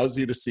that allows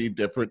you to see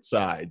different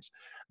sides.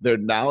 Their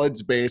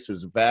knowledge base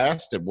is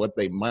vast, and what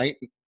they might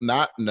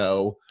not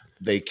know,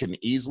 they can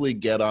easily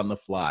get on the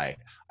fly.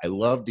 I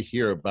love to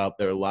hear about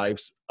their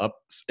life's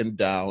ups and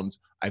downs.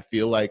 I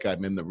feel like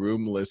I'm in the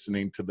room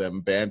listening to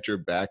them banter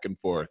back and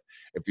forth.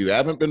 If you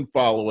haven't been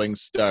following,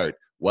 start.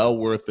 Well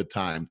worth the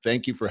time.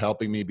 Thank you for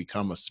helping me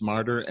become a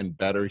smarter and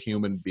better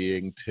human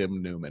being,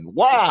 Tim Newman.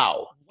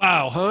 Wow.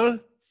 Wow, huh?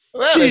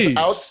 That is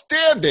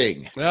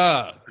outstanding.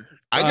 Yeah.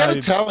 I got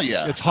to tell you.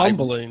 It's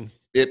humbling.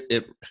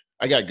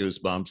 I got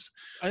goosebumps.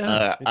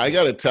 I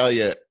got to tell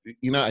you,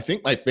 I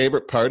think my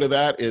favorite part of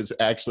that is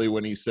actually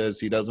when he says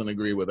he doesn't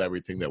agree with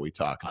everything that we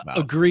talk about.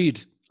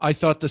 Agreed. I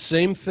thought the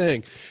same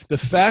thing. The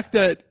fact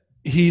that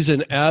he's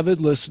an avid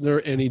listener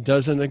and he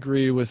doesn't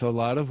agree with a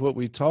lot of what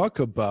we talk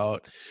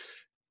about,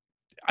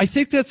 I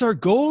think that's our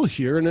goal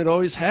here, and it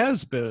always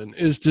has been,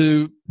 is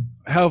to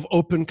have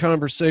open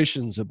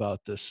conversations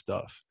about this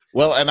stuff.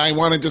 Well, and I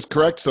want to just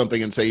correct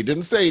something and say he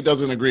didn't say he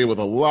doesn't agree with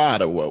a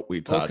lot of what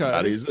we talk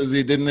about. He says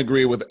he didn't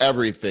agree with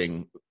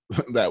everything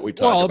that we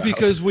talk about. Well,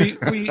 because we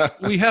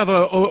have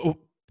a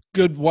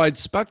good wide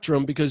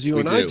spectrum because you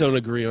and I don't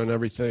agree on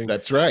everything.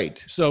 That's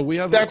right. So we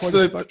have quite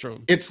a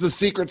spectrum. It's the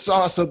secret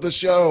sauce of the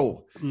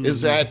show,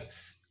 is that,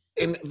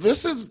 and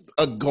this is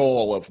a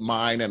goal of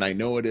mine, and I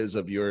know it is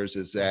of yours,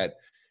 is that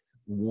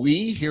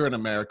we here in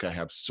America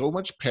have so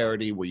much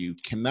parity where you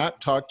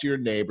cannot talk to your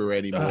neighbor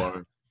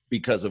anymore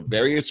because of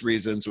various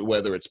reasons,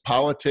 whether it's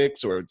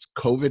politics or it's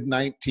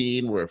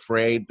COVID-19. We're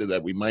afraid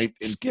that we might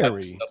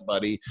infect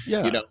somebody.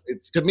 Yeah.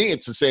 To me,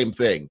 it's the same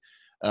thing.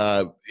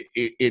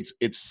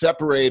 It's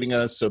separating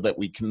us so that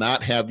we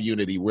cannot have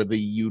unity. We're the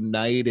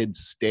United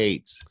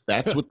States.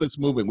 That's what this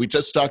movement. We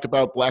just talked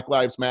about Black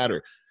Lives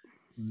Matter.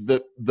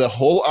 The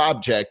whole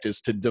object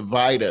is to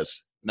divide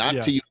us,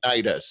 not to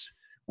unite us.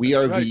 We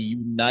are the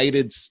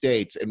United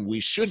States, and we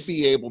should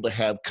be able to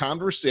have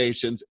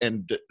conversations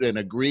and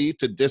agree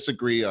to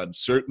disagree on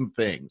certain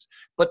things,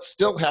 but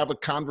still have a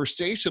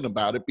conversation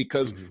about it,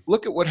 because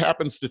look at what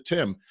happens to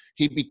Tim.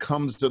 He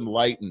becomes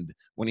enlightened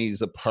when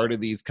he's a part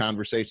of these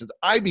conversations.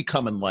 I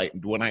become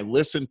enlightened when I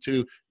listen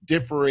to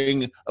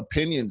differing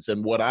opinions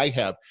and what I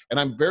have, and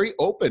I'm very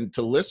open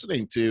to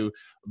listening to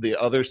the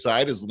other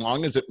side as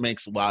long as it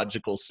makes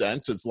logical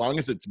sense, as long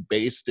as it's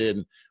based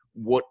in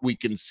what we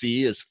can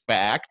see as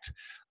fact,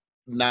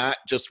 not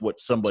just what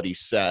somebody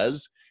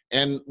says.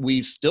 And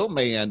we still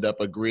may end up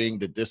agreeing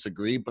to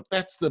disagree, but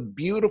that's the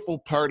beautiful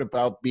part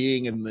about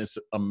being in this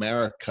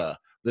America,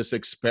 this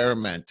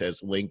experiment,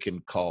 as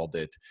Lincoln called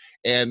it.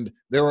 And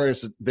there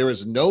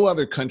is no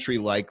other country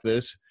like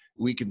this.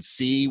 We can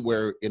see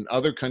where in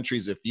other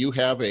countries, if you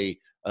have a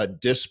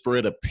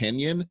disparate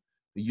opinion,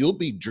 you'll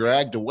be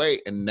dragged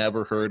away and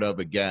never heard of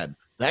again.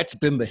 That's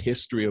been the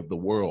history of the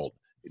world.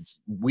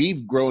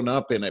 We've grown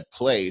up in a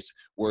place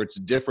where it's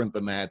different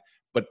than that,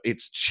 but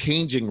it's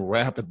changing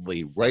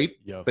rapidly right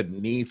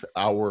beneath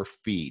our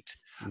feet.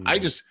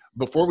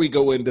 Before we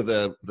go into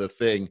the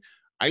thing,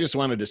 I just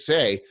wanted to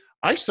say,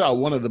 I saw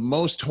one of the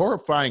most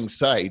horrifying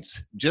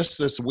sights just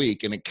this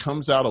week, and it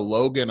comes out of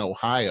Logan,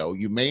 Ohio.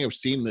 You may have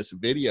seen this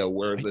video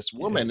where this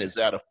woman is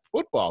at a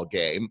football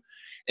game,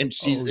 and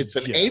it's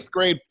an 8th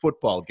grade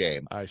football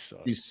game. I saw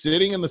it. She's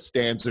sitting in the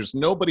stands. There's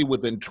nobody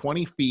within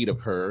 20 feet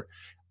of her.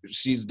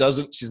 She's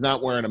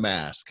not wearing a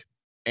mask.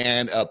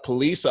 And a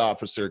police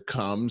officer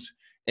comes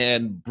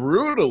and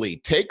brutally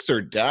takes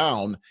her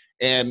down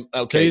and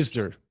tased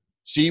her.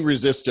 She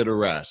resisted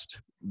arrest.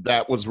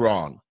 That was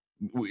wrong.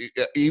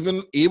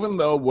 Even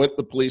though what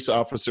the police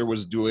officer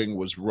was doing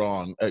was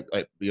wrong,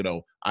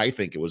 I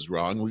think it was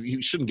wrong.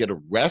 You shouldn't get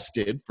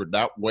arrested for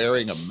not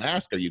wearing a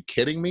mask. Are you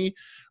kidding me?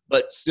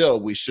 But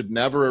still, we should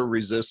never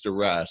resist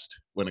arrest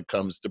when it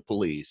comes to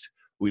police.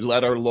 We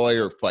let our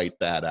lawyer fight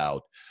that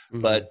out.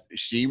 But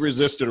she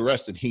resisted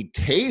arrest, and he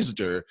tased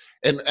her,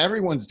 and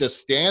everyone's just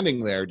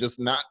standing there,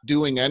 just not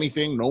doing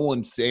anything. No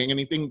one's saying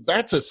anything.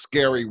 That's a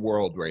scary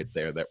world right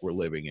there that we're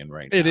living in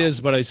right now. It is,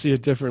 but I see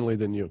it differently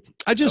than you.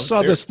 I just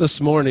saw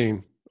this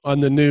morning on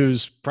the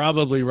news,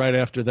 probably right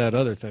after that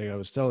other thing I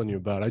was telling you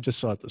about. I just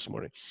saw it this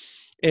morning.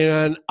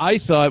 And I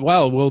thought,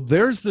 wow, well,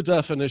 there's the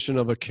definition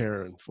of a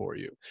Karen for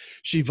you.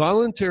 She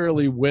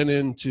voluntarily went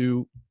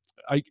into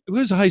it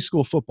was a high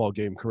school football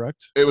game,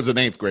 correct? It was an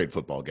 8th grade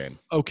football game.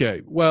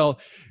 Okay. Well,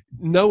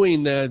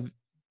 knowing that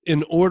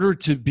in order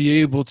to be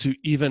able to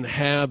even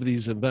have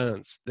these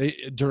events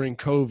during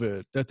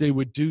COVID, that they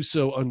would do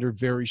so under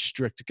very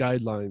strict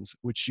guidelines,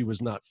 which she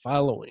was not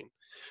following.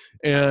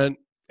 And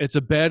it's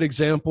a bad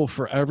example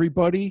for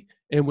everybody.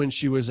 And when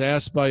she was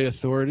asked by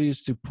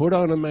authorities to put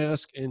on a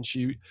mask and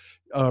she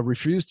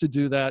refused to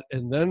do that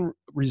and then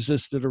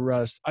resisted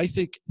arrest, I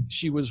think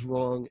she was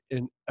wrong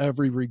in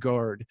every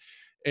regard.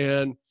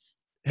 And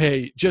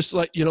hey, just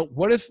like,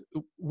 what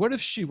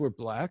if she were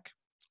black?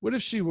 What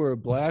if she were a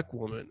black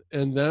woman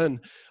and then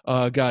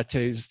got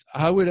tased?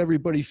 How would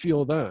everybody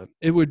feel then?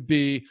 It would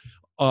be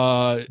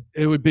a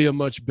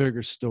much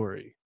bigger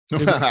story.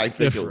 I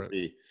think it would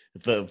be.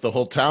 The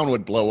whole town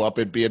would blow up.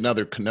 It'd be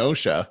another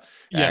Kenosha,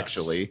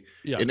 actually.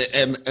 Yes.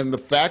 And the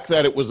fact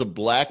that it was a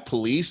black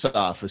police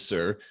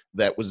officer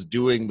that was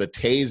doing the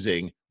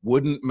tasing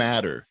wouldn't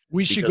matter.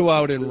 We should go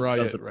out and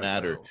riot. Doesn't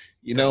matter.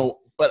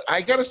 But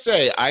I got to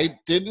say, I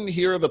didn't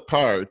hear the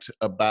part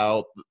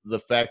about the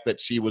fact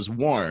that she was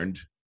warned,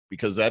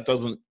 because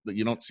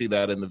you don't see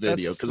that in the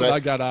video. Because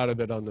I got out of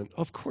it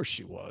of course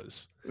she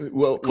was.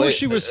 Well, of course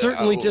she was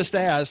certainly just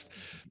asked,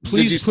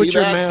 please put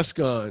your mask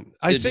on.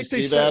 I think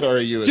they said that, or are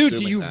you dude,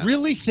 do you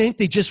really think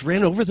they just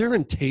ran over there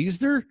and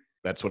tased her?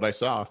 That's what I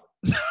saw.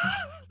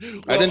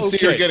 I didn't see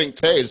her getting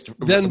tased.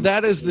 Then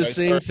that is the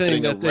same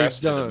thing that they've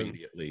done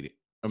immediately.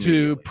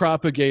 To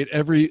propagate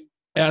every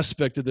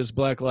aspect of this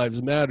Black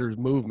Lives Matter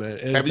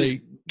movement. Do you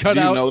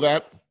know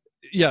that?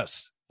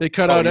 Yes. They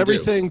cut out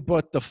everything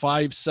but the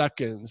 5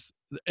 seconds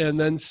and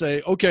then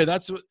say, okay,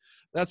 that's what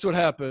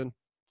happened.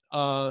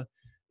 They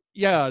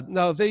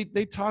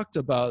talked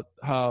about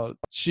how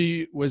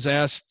she was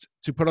asked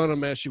to put on a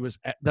mask. She was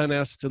then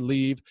asked to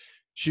leave.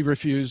 She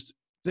refused.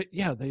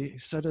 They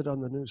said it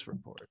on the news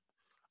report.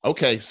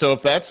 Okay, so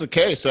if that's the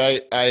case,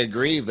 I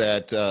agree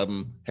that,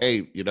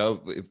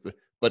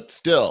 but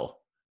still,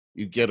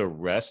 you get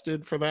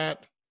arrested for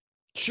that?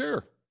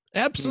 Sure.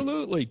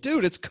 Absolutely.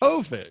 Dude, it's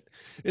COVID.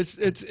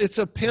 It's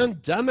a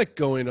pandemic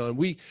going on.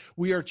 We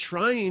are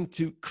trying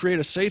to create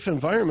a safe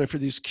environment for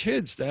these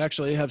kids to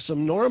actually have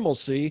some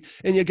normalcy,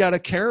 and you got a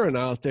Karen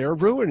out there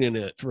ruining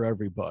it for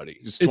everybody.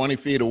 Just 20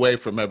 feet away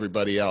from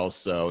everybody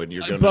else, and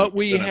you're going to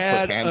put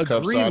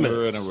handcuffs on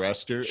her and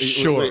arrest her?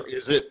 Sure.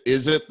 Wait,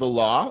 is it the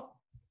law?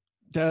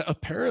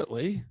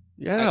 Apparently.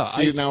 Yeah.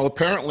 Now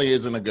apparently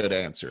isn't a good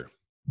answer.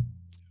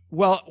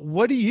 Well,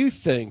 what do you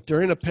think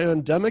during a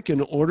pandemic, in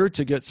order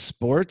to get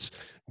sports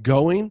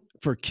going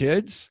for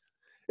kids?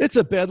 It's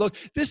a bad look.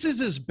 This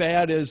is as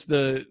bad as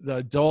the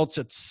adults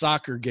at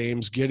soccer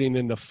games getting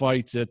into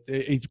fights at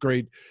eighth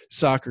grade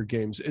soccer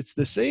games. It's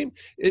the same.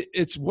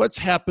 It's what's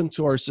happened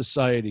to our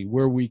society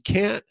where we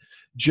can't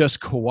just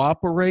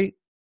cooperate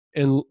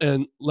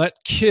and let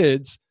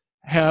kids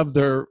have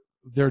their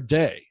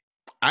day.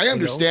 I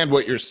understand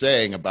what you're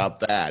saying about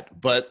that,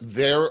 but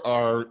there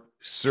are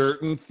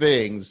certain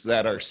things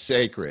that are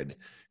sacred,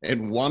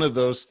 and one of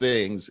those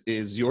things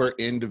is your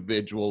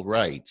individual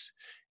rights,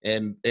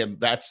 and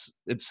it's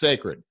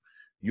sacred.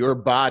 Your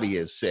body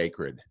is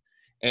sacred,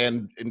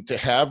 and to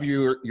have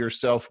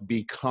yourself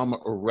become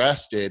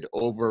arrested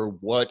over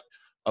what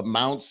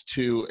amounts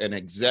to an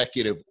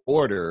executive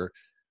order,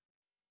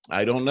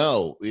 I don't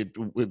know.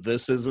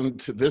 This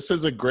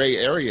is a gray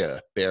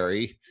area,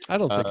 Barry. I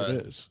don't think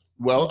it is.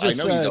 Well, You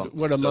just I know you said don't.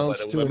 what think so,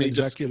 amounts but to let an me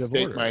just executive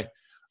state order.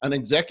 an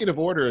executive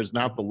order is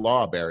not the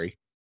law, Barry.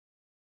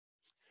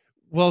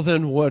 Well,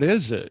 then what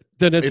is it?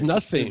 Then it's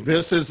nothing.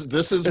 This is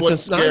It's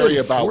what's not scary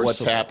about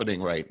what's enforceable.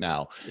 happening right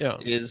now. Yeah.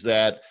 Is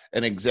that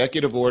an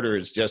executive order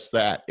is just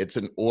that. It's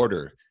an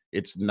order.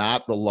 It's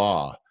not the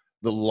law.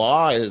 The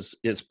law is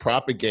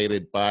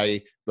propagated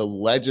by the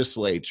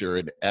legislature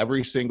in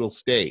every single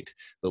state.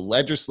 The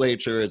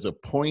legislature is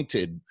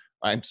elected,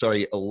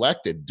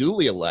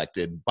 duly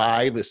elected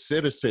by the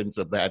citizens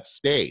of that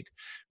state.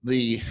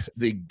 The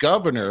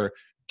governor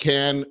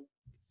can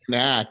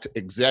enact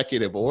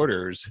executive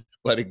orders,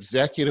 but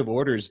executive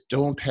orders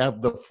don't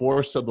have the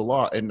force of the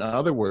law. In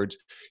other words,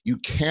 you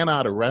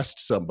cannot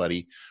arrest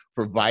somebody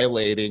for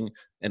violating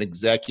an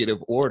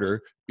executive order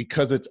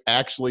because it's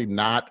actually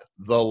not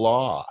the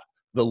law.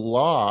 The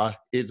law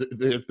is,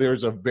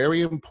 there's a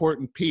very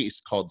important piece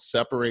called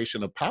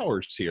separation of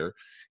powers here.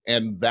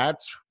 And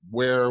that's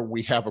where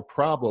we have a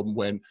problem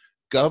when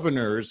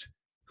governors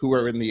who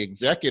are in the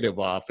executive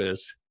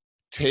office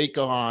take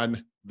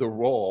on the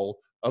role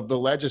of the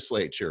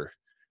legislature,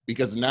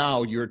 because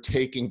now you're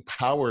taking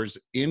powers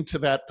into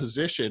that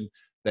position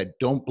that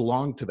don't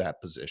belong to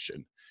that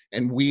position.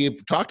 And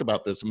we've talked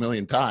about this a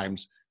million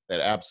times,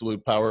 that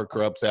absolute power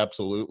corrupts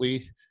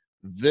absolutely.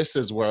 This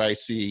is where I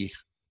see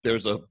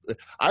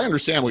I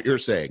understand what you're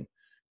saying.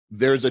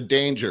 There's a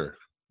danger,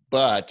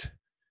 but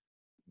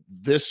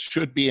this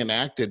should be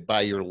enacted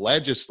by your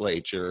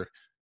legislature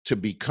to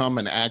become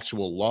an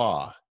actual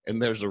law.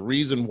 And there's a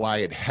reason why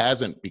it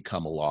hasn't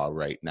become a law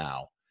right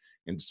now.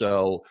 And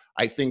so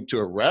I think to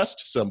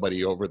arrest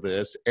somebody over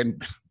this,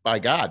 and by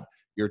God,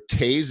 you're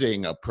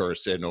tasing a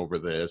person over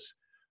this,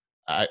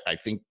 I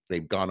think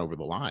they've gone over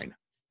the line.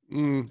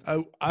 We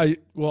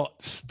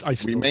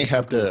may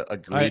have to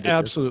agree. I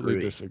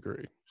absolutely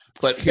disagree.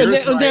 But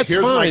here's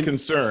my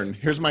concern.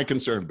 Here's my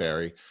concern,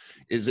 Barry,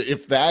 is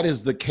if that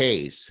is the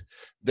case,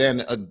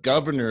 then a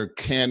governor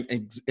can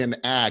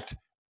enact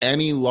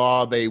any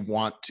law they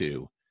want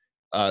to.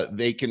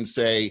 They can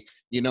say,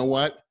 you know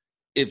what?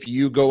 If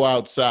you go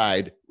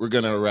outside, we're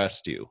going to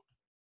arrest you.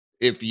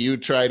 If you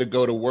try to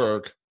go to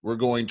work, we're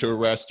going to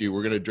arrest you.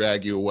 We're going to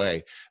drag you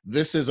away.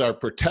 This is our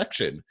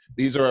protection.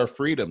 These are our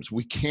freedoms.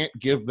 We can't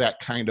give that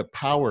kind of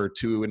power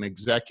to an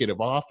executive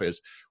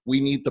office. We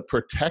need the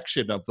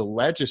protection of the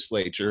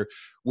legislature,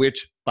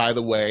 which, by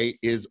the way,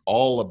 is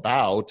all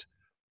about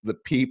the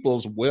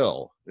people's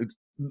will.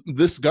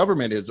 This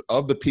government is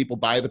of the people,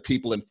 by the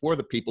people, and for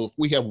the people. If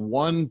we have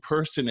one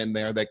person in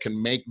there that can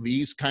make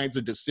these kinds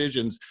of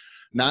decisions,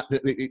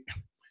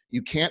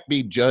 you can't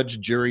be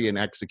judge, jury, and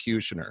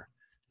executioner.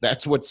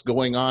 That's what's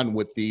going on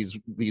with these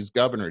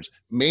governors.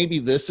 Maybe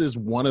this is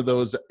one of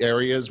those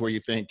areas where you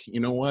think, you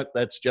know what,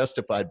 that's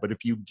justified. But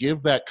if you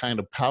give that kind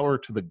of power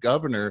to the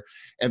governor,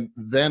 and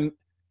then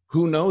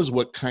who knows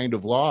what kind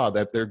of law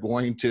that they're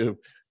going to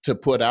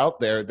put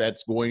out there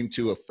that's going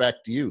to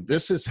affect you.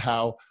 This is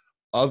how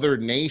other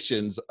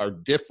nations are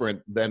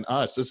different than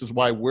us. This is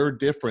why we're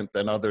different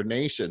than other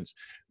nations.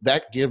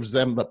 That gives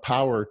them the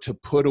power to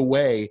put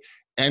away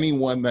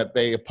anyone that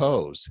they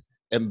oppose.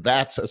 And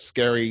that's a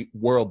scary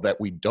world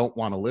that we don't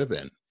want to live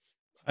in.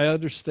 I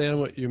understand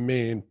what you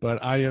mean, but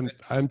I'm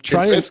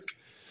trying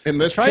in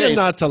this case,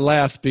 not to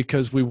laugh,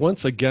 because we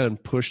once again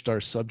pushed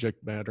our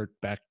subject matter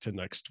back to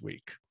next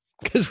week,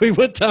 because we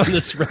went down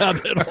this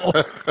rabbit hole.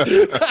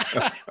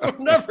 We're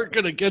never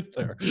going to get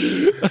there.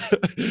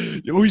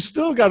 We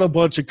still got a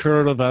bunch of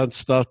current event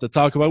stuff to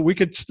talk about. We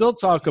could still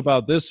talk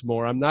about this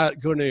more. I'm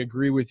not going to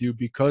agree with you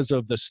because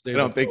of the state. I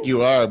don't think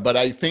you are, but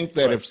I think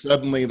that if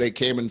suddenly they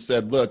came and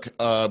said, look,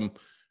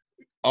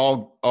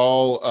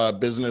 all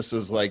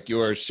businesses like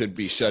yours should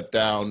be shut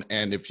down,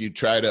 and if you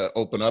try to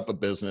open up a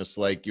business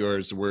like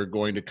yours, we're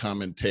going to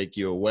come and take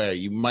you away,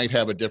 you might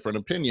have a different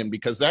opinion,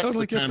 because that's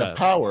totally the kind of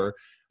power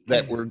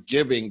that we're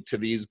giving to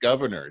these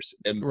governors.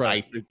 And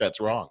I think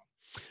that's wrong.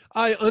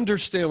 I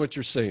understand what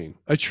you're saying.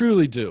 I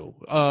truly do.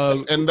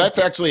 And that's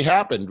actually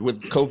happened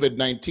with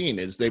COVID-19,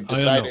 is they've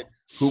decided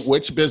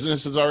which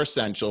businesses are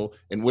essential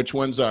and which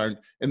ones aren't.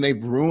 And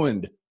they've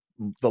ruined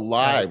the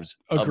lives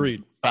of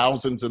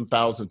thousands and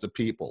thousands of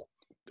people.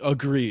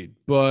 Agreed.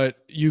 But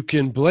you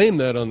can blame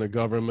that on the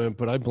government,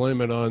 but I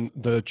blame it on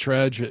the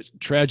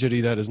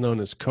tragedy that is known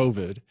as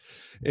COVID.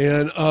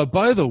 And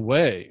by the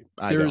way,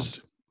 I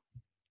don't.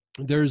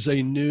 there's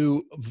a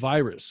new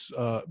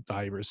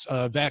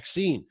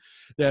vaccine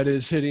that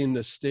is hitting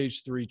the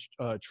stage 3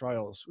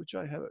 trials, which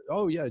I have.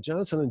 Oh yeah,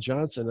 Johnson &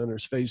 Johnson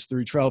enters phase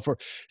 3 trial for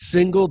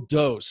single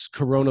dose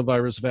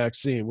coronavirus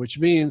vaccine, which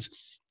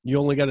means you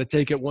only got to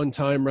take it one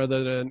time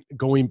rather than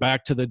going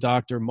back to the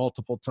doctor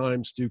multiple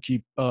times to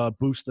keep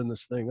boosting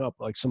this thing up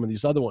like some of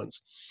these other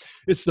ones.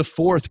 It's the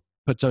fourth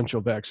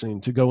potential vaccine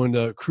to go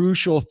into a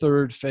crucial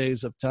third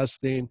phase of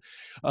testing.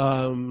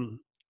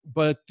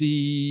 But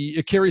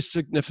it carries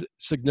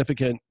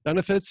significant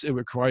benefits. It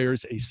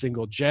requires a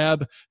single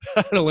jab.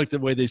 I don't like the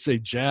way they say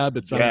jab.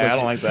 It sounds I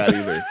don't like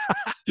that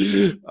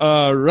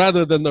either.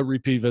 Rather than the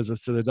repeat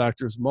visits to the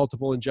doctor's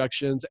multiple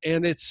injections,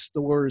 and it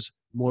stores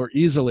more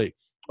easily.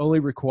 Only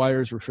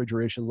requires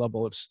refrigeration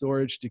level of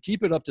storage to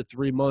keep it up to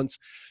 3 months.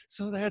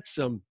 So that's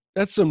some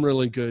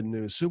really good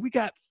news. So we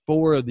got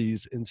 4 of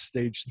these in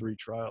stage 3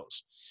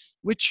 trials,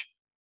 which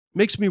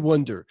makes me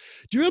wonder,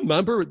 do you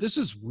remember, this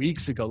is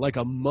weeks ago, like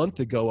a month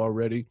ago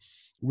already,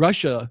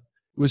 Russia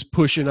was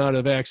pushing out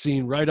a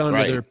vaccine right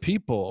onto their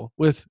people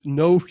with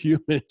no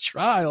human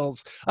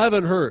trials. I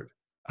haven't heard.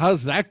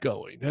 How's that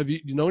going?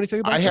 You know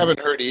anything about that? I haven't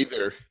heard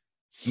either.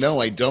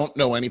 No, I don't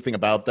know anything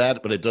about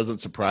that, but it doesn't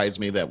surprise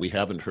me that we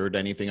haven't heard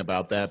anything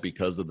about that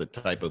because of the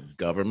type of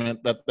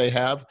government that they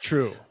have.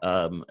 True.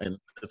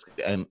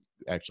 And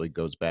actually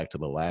goes back to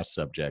the last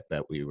subject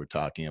that we were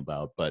talking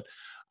about. But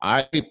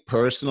I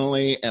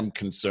personally am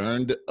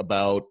concerned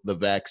about the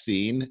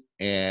vaccine,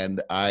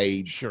 and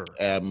I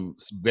am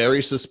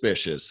very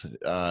suspicious,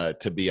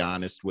 to be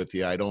honest with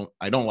you. I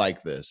don't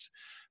like this,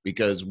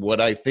 because what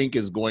I think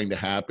is going to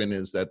happen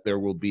is that there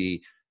will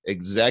be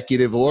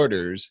executive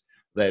orders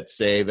that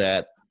say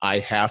that I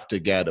have to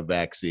get a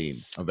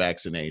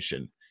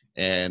vaccination.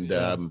 And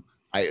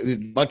I,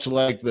 much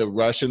like the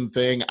Russian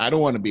thing, I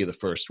don't want to be the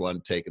first one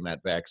taking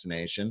that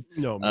vaccination.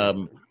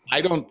 No, I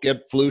don't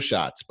get flu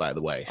shots, by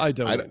the way. I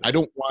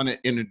don't want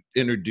to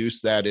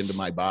introduce that into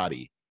my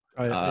body.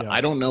 I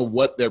don't know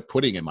what they're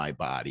putting in my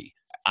body.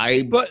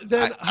 But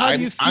then how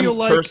do you feel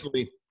like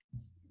personally,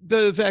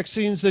 the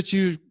vaccines that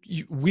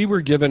we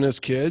were given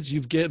as kids,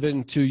 you've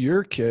given to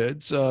your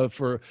kids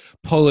for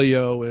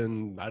polio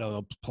and I don't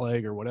know,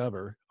 plague or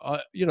whatever.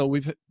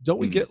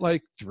 We get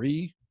like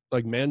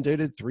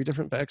mandated 3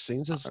 different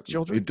vaccines as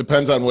children? It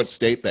depends on what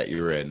state that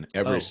you're in.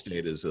 Every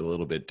state is a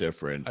little bit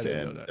different.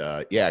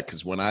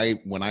 Because when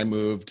I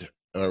moved,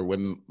 or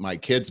when my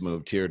kids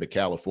moved here to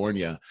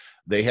California,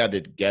 they had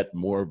to get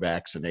more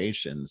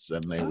vaccinations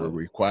than they were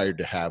required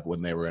to have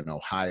when they were in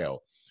Ohio.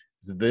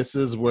 This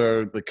is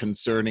where the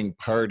concerning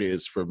part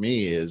is for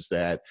me, is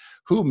that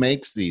who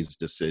makes these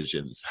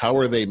decisions? How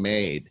are they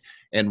made?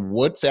 And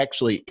what's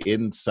actually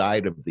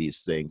inside of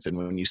these things? And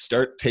when you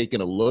start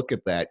taking a look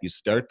at that, you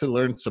start to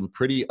learn some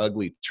pretty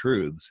ugly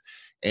truths.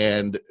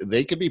 And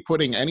they could be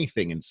putting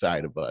anything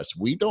inside of us.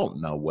 We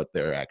don't know what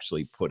they're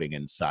actually putting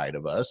inside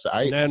of us.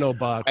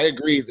 Nanobots. I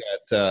agree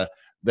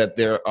that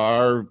there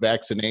are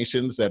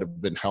vaccinations that have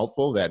been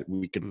helpful, that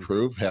we can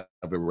prove have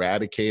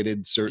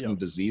eradicated certain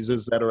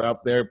diseases that are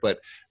out there. But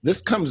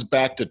this comes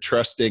back to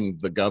trusting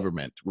the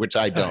government, which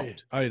I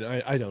don't. I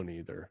don't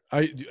either.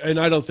 I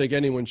don't think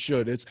anyone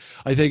should.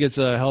 I think it's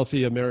a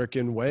healthy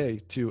American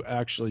way to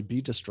actually be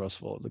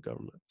distrustful of the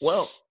government.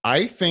 Well,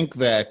 I think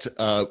that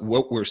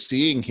what we're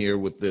seeing here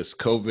with this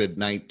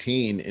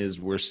COVID-19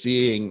 is we're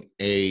seeing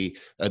a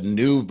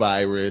new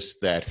virus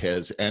that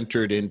has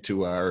entered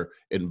into our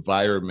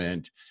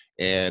environment.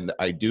 And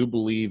I do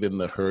believe in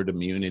the herd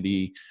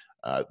immunity,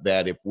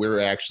 that if we're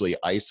actually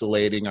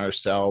isolating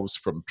ourselves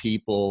from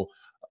people,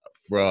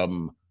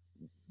 from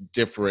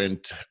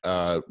different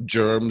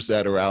germs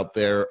that are out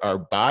there, our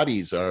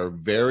bodies are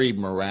very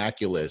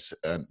miraculous.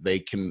 They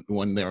can,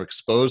 when they're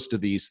exposed to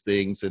these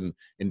things in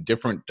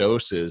different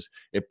doses,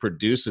 it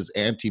produces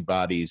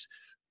antibodies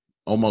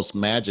almost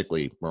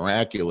magically,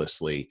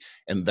 miraculously.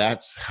 And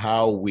that's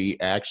how we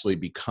actually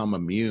become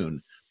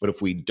immune. But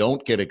if we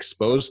don't get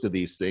exposed to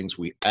these things,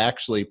 we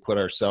actually put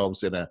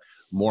ourselves in a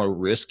more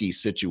risky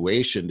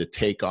situation to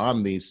take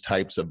on these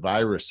types of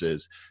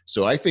viruses.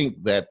 So I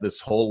think that this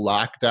whole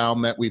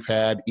lockdown that we've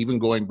had, even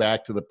going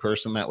back to the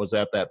person that was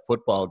at that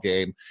football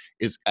game,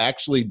 is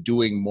actually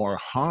doing more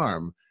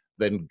harm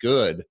than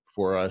good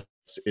for us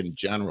in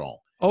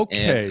general.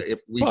 Okay. And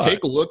if we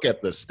take a look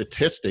at the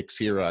statistics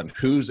here on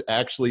who's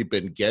actually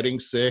been getting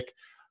sick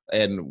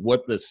and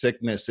what the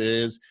sickness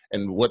is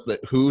and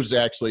who's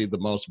actually the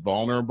most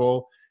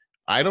vulnerable,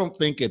 I don't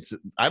think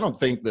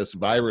this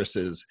virus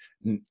is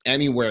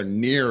anywhere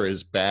near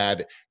as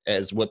bad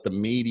as what the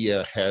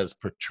media has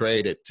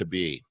portrayed it to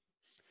be.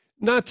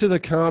 Not to the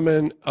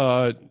common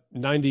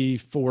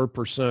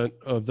 94%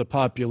 of the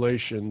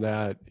population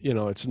that,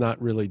 it's not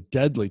really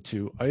deadly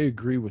to. I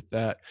agree with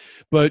that.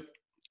 But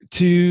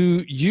to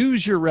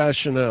use your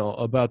rationale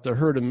about the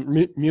herd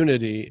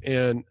immunity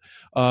and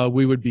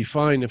we would be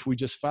fine if we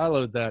just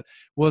followed that,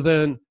 well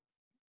then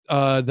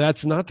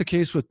That's not the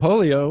case with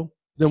polio.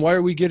 Then why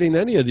are we getting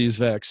any of these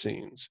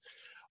vaccines?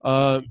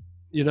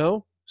 You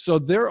know, so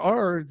there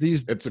are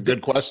these. It's a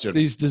good question.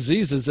 These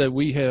diseases that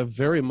we have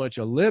very much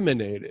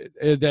eliminated,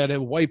 that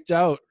have wiped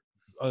out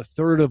a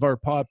third of our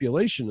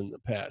population in the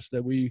past.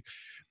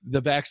 The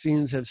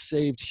vaccines have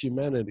saved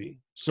humanity.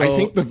 So I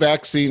think the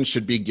vaccine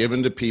should be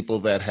given to people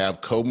that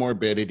have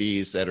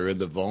comorbidities, that are in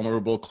the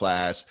vulnerable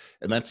class,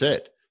 and that's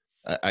it.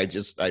 I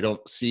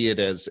don't see it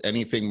as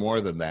anything more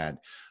than that.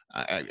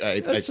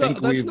 I think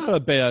that's not a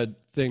bad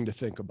thing to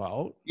think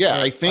about. Yeah,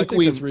 I think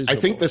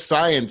the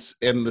science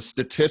and the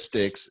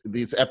statistics,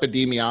 these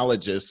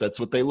epidemiologists, that's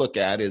what they look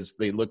at, is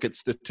they look at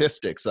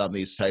statistics on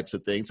these types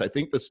of things. I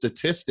think the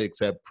statistics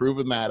have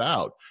proven that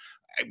out.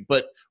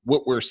 But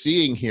what we're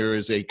seeing here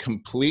is a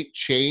complete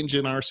change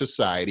in our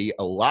society,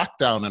 a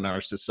lockdown in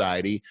our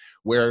society,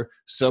 where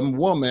some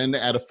woman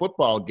at a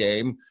football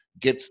game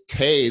gets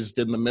tased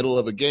in the middle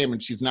of a game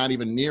and she's not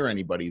even near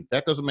anybody.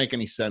 That doesn't make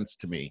any sense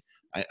to me.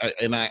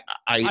 I'm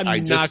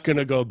not going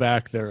to go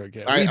back there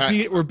again.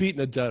 We're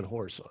beating a dead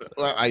horse on it.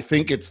 Well, I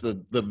think it's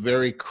the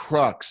very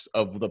crux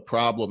of the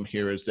problem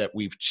here is that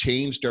we've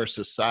changed our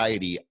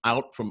society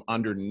out from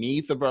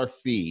underneath of our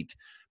feet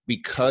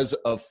because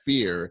of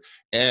fear,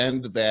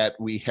 and that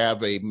we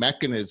have a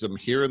mechanism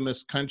here in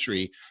this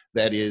country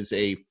that is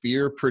a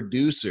fear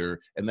producer,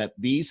 and that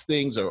these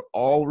things are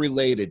all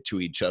related to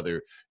each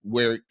other,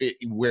 where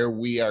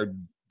we are.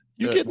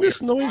 You get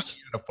this noise? Not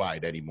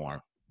unified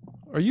anymore.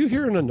 Are you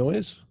hearing a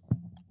noise?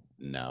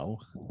 No.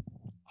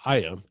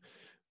 I am.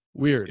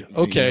 Weird.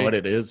 Okay. You know what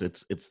it is?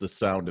 It's the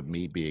sound of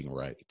me being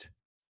right.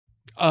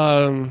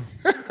 That's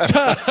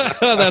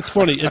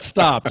funny. It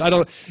stopped.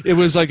 It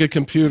was like a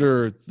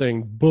computer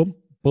thing. Boom,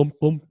 boom,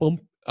 boom, boom.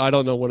 I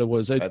don't know what it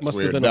was. That's must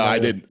weird. Have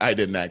been I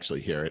didn't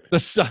actually hear it. The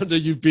sound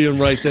of you being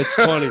right. That's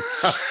funny.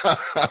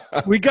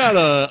 We got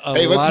a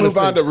Hey, let's move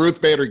on to Ruth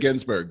Bader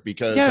Ginsburg,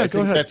 because I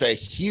think ahead. That's a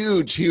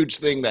huge, huge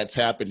thing that's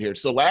happened here.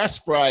 So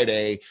last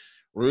Friday,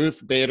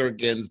 Ruth Bader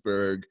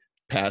Ginsburg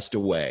passed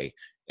away.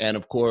 And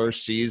of course,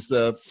 she's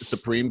a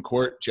Supreme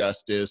Court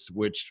justice,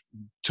 which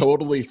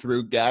totally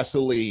threw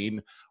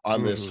gasoline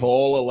on this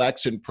whole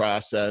election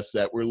process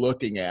that we're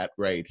looking at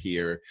right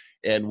here.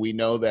 And we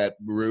know that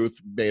Ruth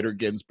Bader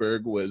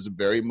Ginsburg was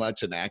very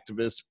much an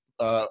activist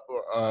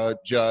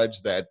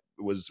judge that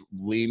was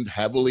leaned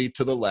heavily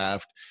to the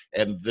left.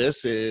 And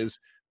this is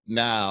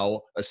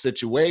now a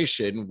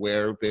situation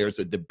where there's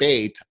a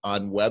debate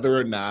on whether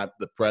or not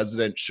the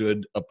president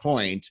should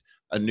appoint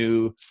a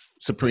new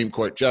Supreme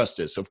Court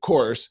justice. Of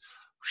course,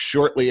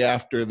 shortly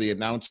after the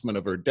announcement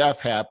of her death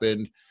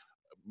happened,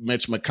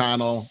 Mitch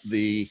McConnell,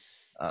 the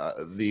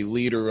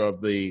leader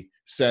of the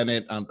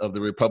Senate, of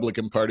the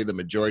Republican Party, the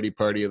majority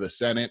party of the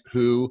Senate,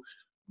 who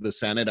the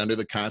Senate under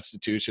the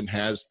Constitution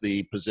has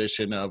the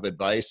position of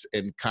advice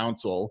and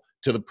counsel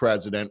to the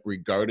president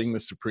regarding the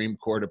Supreme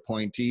Court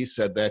appointee,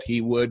 said that he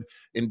would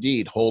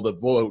indeed hold a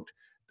vote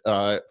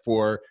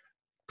for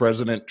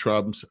President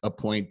Trump's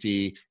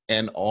appointee,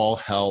 and all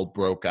hell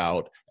broke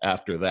out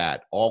after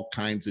that. All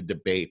kinds of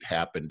debate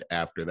happened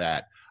after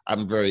that.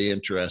 I'm very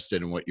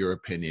interested in what your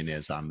opinion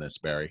is on this,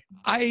 Barry.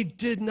 I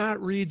did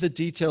not read the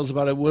details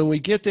about it. When we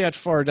get that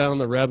far down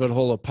the rabbit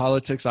hole of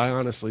politics, I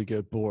honestly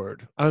get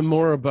bored. I'm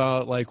more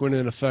about like when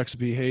it affects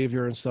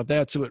behavior and stuff.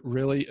 That's what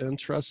really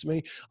interests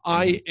me.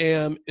 I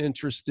am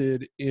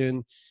interested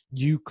in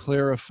you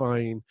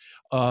clarifying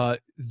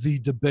the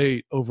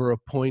debate over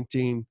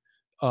appointing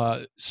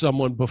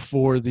someone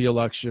before the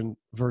election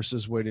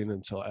versus waiting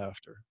until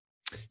after.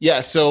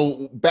 Yeah,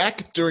 so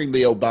back during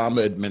the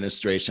Obama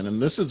administration, and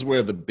this is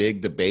where the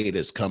big debate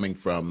is coming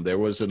from, there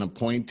was an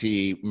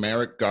appointee,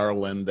 Merrick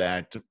Garland,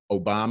 that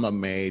Obama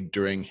made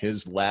during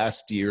his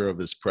last year of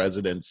his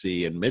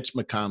presidency, and Mitch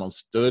McConnell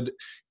stood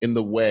in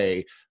the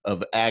way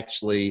of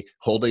actually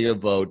holding a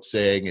vote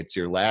saying, it's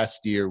your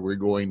last year, we're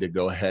going to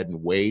go ahead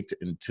and wait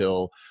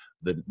until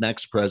the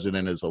next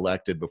president is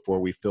elected before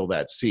we fill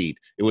that seat.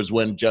 It was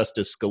when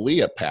Justice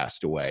Scalia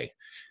passed away.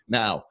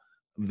 Now,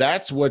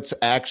 that's what's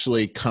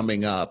actually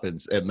coming up,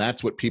 and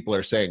that's what people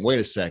are saying. Wait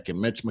a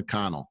second, Mitch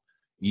McConnell,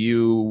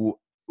 you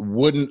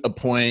wouldn't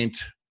appoint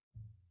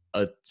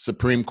a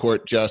Supreme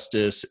Court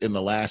justice in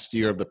the last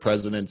year of the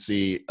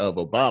presidency of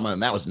Obama,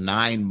 and that was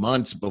 9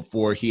 months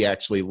before he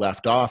actually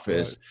left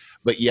office. Right.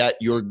 But yet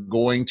you're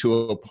going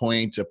to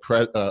appoint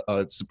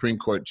a Supreme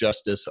Court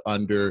justice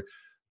under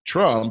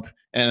Trump,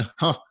 and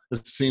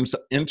this seems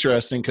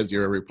interesting because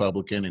you're a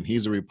Republican and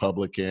he's a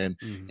Republican.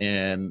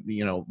 And,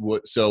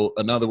 so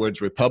in other words,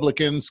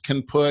 Republicans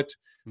can put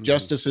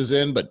justices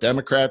in, but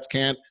Democrats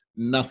can't.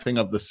 Nothing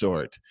of the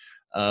sort.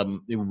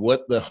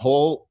 What the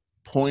whole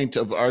point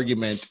of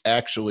argument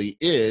actually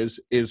is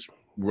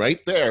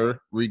right there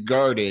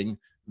regarding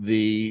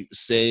the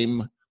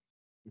same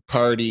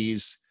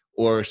parties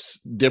or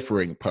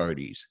differing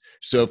parties.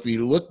 So if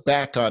you look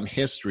back on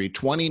history,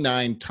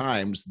 29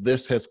 times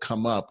this has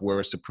come up where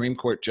a Supreme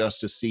Court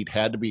justice seat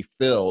had to be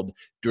filled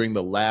during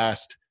the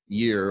last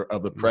year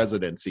of the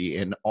presidency.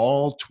 In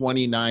all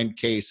 29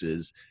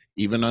 cases,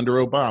 even under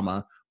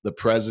Obama, the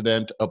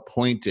president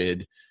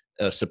appointed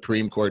a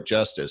Supreme Court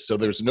justice. So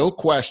there's no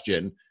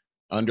question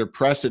under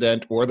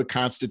precedent or the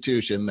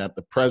Constitution that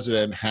the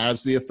president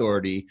has the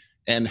authority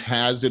and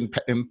has in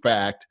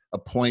fact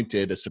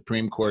appointed a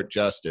Supreme Court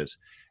justice.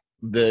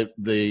 The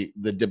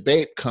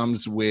debate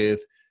comes with,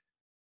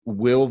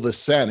 will the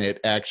Senate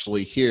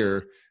actually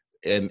hear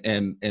and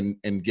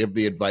give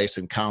the advice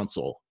and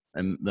counsel?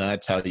 And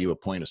that's how you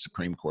appoint a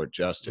Supreme Court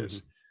justice.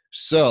 Mm-hmm.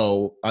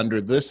 So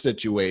under this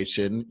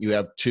situation, you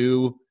have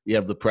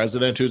the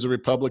president who's a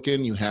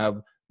Republican, you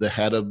have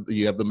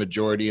the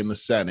majority in the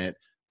Senate.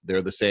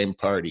 They're the same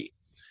party.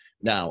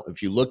 Now,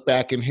 if you look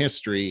back in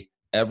history,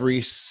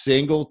 every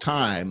single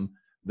time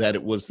that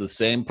it was the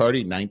same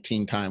party,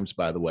 19 times,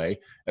 by the way,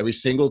 every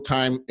single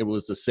time it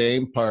was the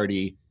same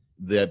party,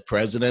 the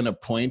president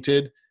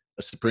appointed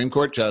a Supreme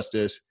Court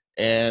justice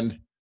and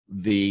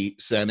the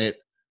Senate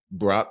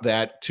brought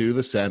that to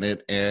the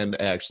Senate and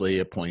actually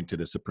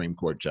appointed a Supreme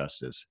Court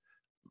justice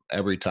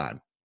every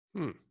time.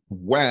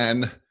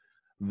 When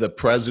the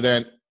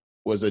president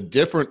was a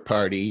different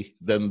party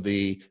than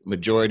the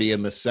majority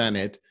in the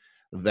Senate,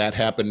 that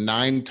happened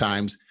 9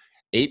 times.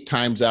 8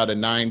 times out of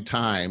 9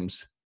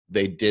 times,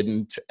 they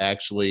didn't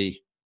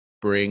actually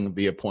bring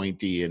the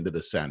appointee into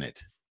the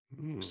Senate.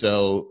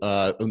 So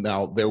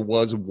now there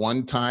was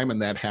one time,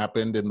 and that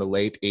happened in the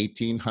late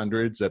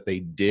 1800s, that they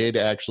did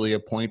actually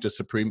appoint a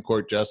Supreme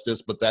Court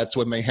justice, but that's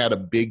when they had a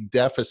big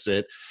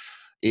deficit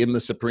in the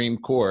Supreme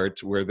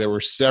Court where there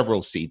were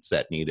several seats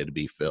that needed to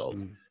be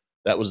filled.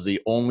 That was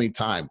the only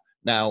time.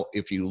 Now,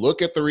 if you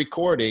look at the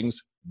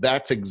recordings,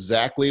 that's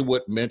exactly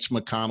what Mitch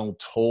McConnell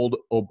told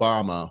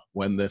Obama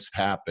when this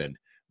happened,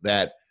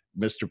 that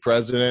Mr.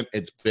 President,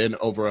 it's been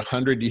over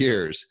 100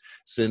 years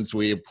since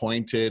we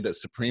appointed a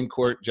Supreme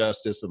Court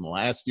justice in the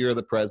last year of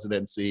the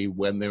presidency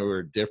when there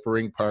were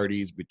differing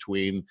parties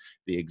between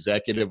the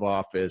executive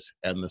office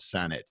and the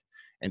Senate.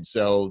 And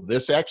so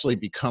this actually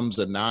becomes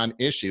a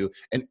non-issue.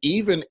 And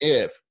even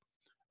if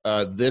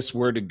this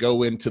were to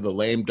go into the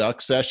lame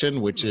duck session,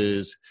 which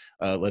is,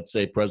 let's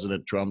say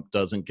President Trump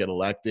doesn't get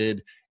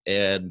elected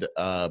and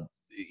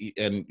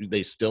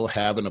they still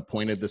haven't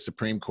appointed the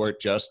Supreme Court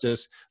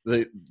justice,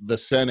 the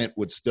Senate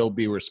would still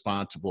be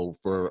responsible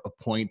for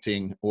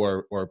appointing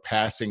or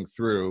passing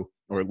through,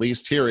 or at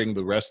least hearing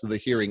the rest of the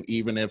hearing,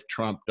 even if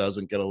Trump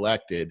doesn't get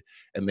elected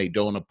and they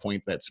don't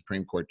appoint that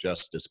Supreme Court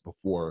justice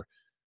before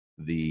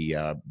the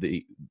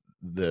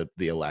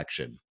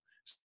election.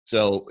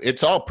 So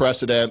it's all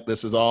precedent.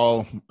 This is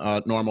all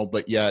normal,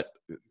 but yet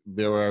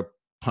there are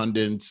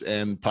pundits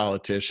and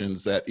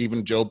politicians, that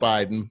even Joe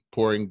Biden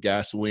pouring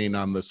gasoline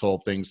on this whole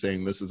thing,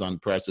 saying this is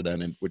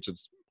unprecedented, which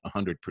is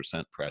 100%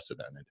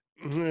 precedented.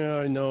 Yeah,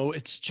 I know.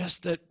 It's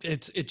just that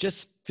it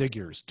just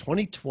figures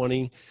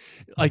 2020,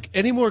 like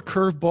any more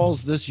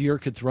curveballs this year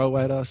could throw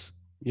at us,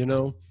 you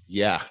know?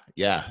 Yeah.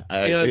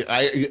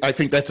 I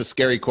think that's a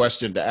scary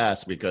question to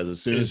ask, because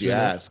as soon as you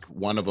ask,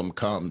 one of them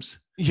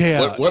comes.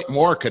 Yeah. What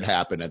more could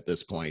happen at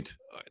this point?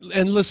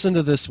 And listen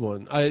to this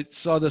one. I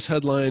saw this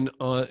headline.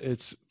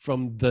 It's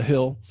from The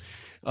Hill.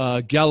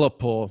 Gallup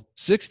poll,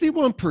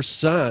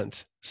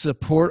 61%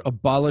 support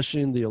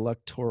abolishing the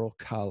Electoral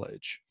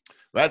College.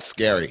 That's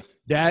scary.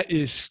 That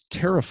is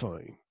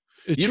terrifying.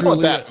 You know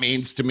what that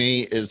means to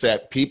me is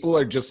that people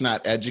are just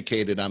not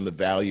educated on the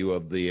value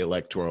of the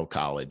Electoral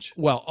College.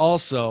 Well,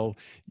 also,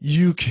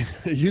 you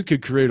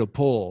could create a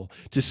poll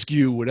to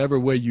skew whatever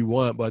way you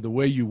want by the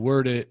way you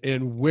word it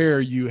and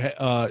where you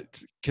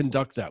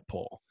conduct that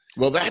poll.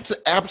 Well, that's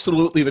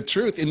absolutely the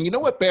truth. And you know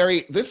what,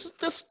 Barry?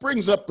 This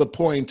brings up the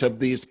point of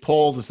these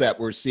polls that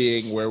we're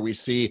seeing, where we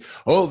see,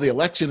 the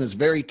election is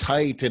very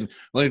tight, and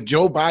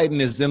Joe Biden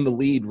is in the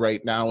lead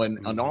right now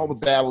on all the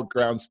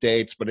battleground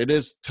states, but it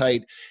is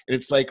tight. And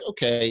it's like,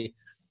 okay,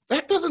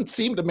 that doesn't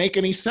seem to make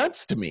any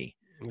sense to me,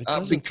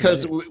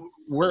 because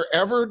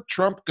wherever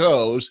Trump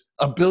goes,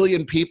 1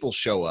 billion people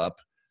show up.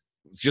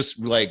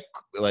 Just like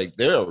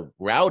they're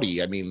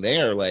rowdy. I mean,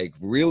 they're like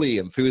really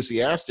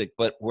enthusiastic,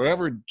 but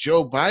wherever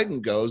Joe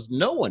Biden goes,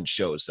 no one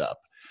shows up.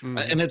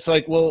 And it's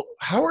like, well,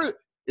 can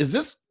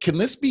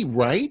this be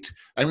right?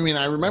 I mean,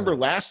 I remember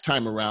last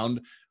time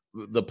around,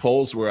 the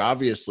polls were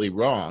obviously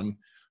wrong,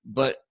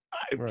 but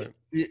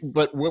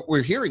what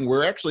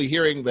we're actually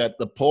hearing that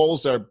the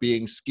polls are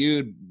being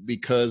skewed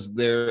because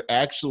they're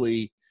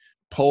actually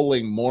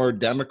polling more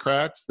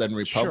Democrats than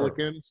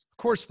Republicans. Sure. Of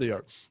course they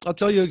are. I'll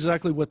tell you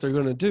exactly what they're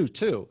going to do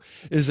too.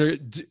 Is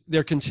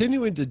they're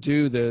continuing to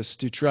do this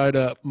to try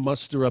to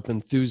muster up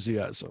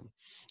enthusiasm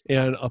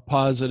and a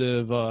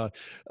positive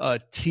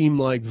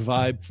team-like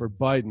vibe for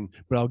Biden.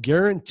 But I'll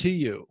guarantee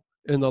you,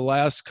 in the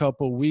last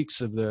couple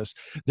weeks of this,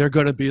 they're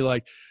going to be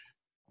like,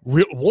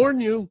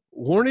 warning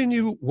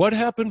you what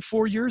happened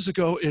 4 years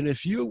ago. And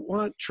if you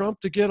want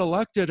Trump to get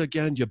elected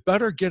again, you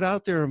better get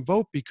out there and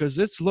vote, because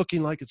it's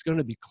looking like it's going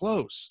to be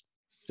close.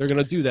 They're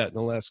going to do that in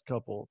the last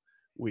couple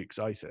weeks,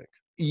 I think.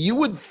 You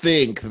would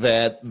think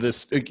that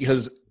this,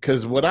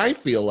 because what I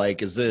feel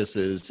like is this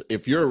is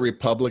if you're a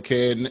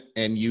Republican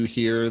and you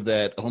hear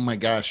that, oh my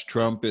gosh,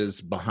 Trump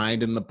is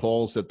behind in the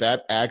polls,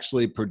 that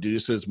actually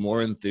produces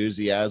more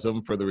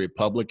enthusiasm for the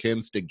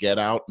Republicans to get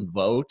out and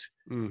vote.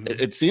 Mm-hmm.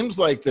 It seems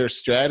like their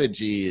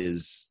strategy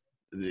is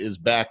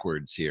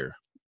backwards here.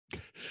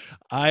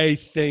 I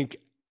think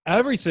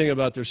everything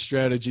about their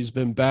strategy has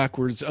been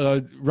backwards,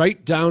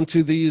 right down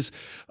to these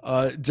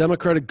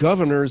Democratic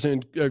governors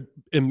and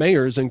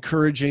mayors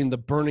encouraging the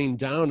burning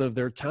down of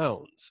their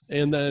towns.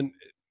 And then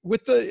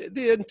with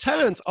the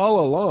intent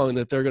all along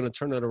that they're going to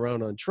turn it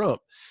around on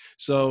Trump.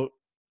 So,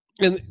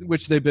 and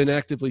which they've been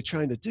actively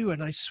trying to do.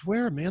 And I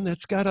swear, man,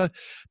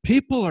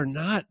 people are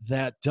not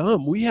that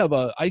dumb. We have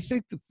I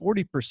think that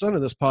 40%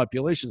 of this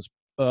population is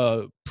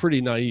pretty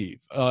naive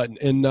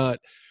and not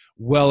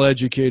well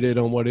educated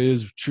on what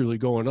is truly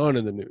going on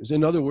in the news.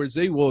 In other words,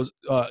 they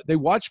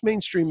watch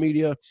mainstream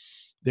media.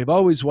 They've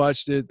always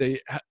watched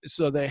it.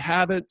 So they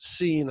haven't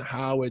seen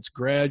how it's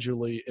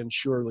gradually and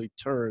surely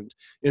turned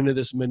into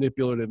this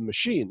manipulative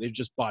machine. They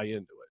just buy into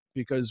it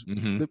because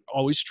they've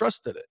always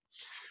trusted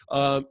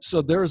it.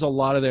 So there's a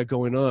lot of that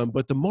going on,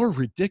 but the more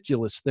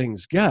ridiculous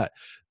things get,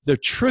 they're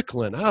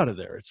trickling out of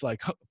there. It's like,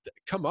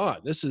 come on,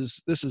 this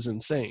is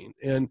insane.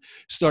 And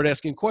start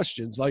asking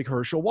questions like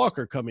Herschel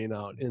Walker coming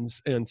out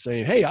and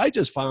saying, hey, I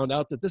just found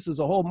out that this is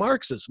a whole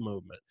Marxist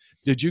movement.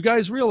 Did you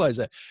guys realize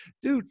that?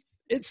 Dude,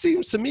 it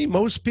seems to me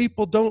most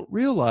people don't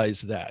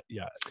realize that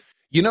yet.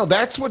 You know,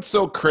 that's what's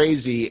so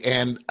crazy.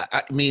 And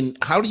I mean,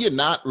 how do you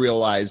not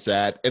realize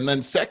that? And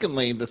then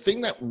secondly, the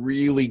thing that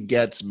really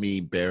gets me,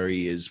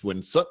 Barry, is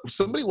when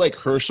somebody like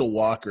Herschel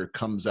Walker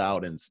comes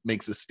out and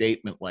makes a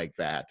statement like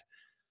that,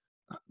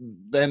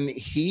 then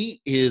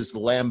he is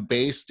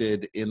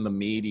lambasted in the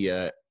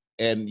media.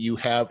 And you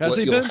have, I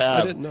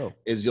didn't know.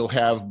 You'll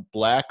have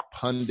black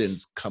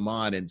pundits come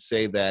on and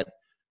say that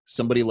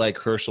somebody like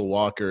Herschel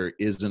Walker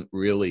isn't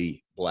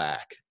really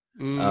black.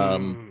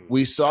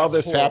 We saw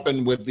this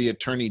happen with the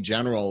attorney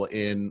general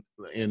in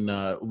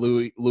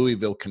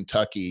Louisville,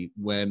 Kentucky,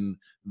 when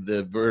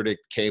the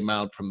verdict came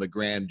out from the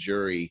grand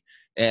jury.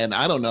 And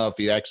I don't know if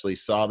you actually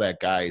saw that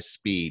guy's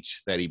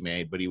speech that he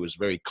made, but he was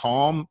very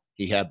calm.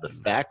 He had the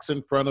facts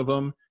in front of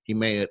him. He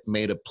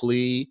made a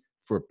plea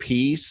for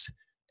peace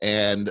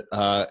and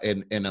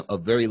a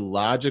very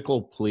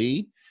logical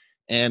plea.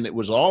 And it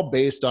was all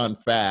based on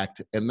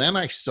fact. And then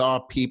I saw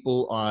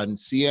people on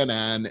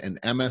CNN and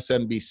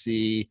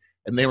MSNBC,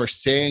 and they were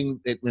saying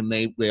it, and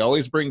they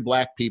always bring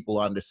black people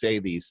on to say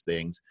these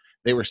things.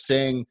 They were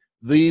saying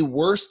the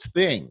worst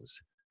things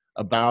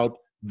about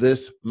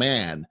this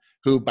man,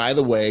 who, by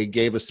the way,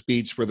 gave a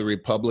speech for the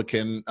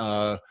Republican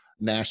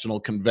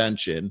National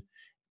Convention.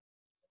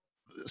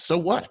 So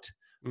what?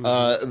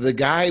 The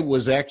guy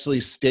was actually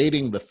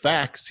stating the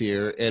facts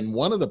here. And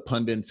one of the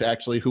pundits,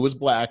 actually, who was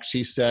black,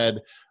 she said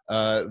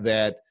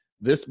that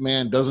this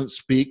man doesn't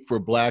speak for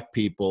black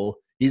people.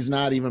 He's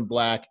not even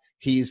black.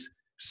 He's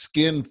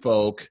skin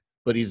folk,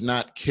 but he's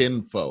not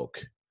kin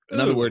folk. In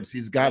other words,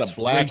 he's got a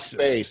black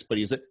face, but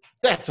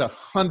that's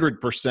 100%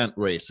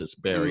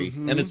 racist, Barry.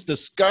 And it's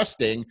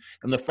disgusting.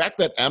 And the fact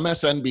that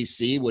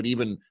MSNBC would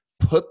even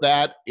put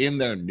that in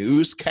their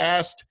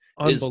newscast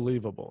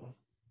unbelievable.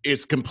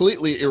 It's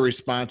completely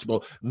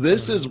irresponsible.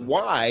 This is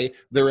why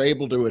they're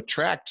able to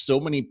attract so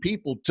many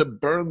people to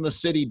burn the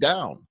city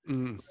down.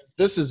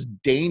 This is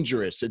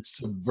dangerous. It's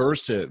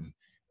subversive.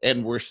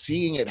 And we're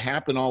seeing it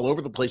happen all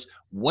over the place.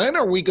 When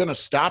are we going to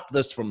stop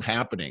this from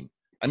happening?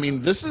 I mean,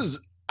 this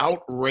is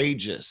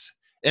outrageous.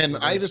 And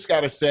I just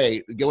got to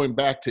say, going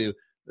back to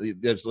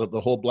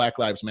the whole Black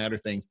Lives Matter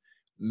things,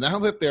 now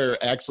that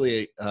they're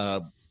actually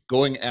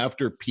going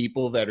after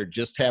people that are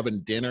just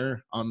having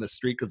dinner on the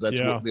street, because that's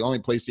the only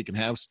place you can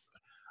have.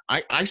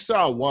 I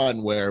saw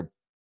one where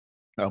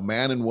a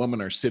man and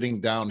woman are sitting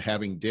down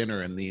having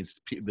dinner, and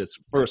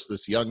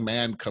this young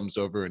man comes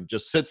over and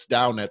just sits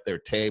down at their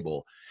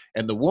table.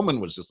 And the woman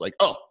was just like,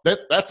 oh,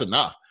 that's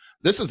enough.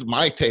 This is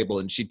my table.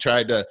 And she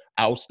tried to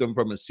oust him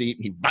from his seat.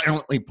 And he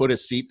violently put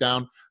his seat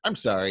down. I'm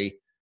sorry,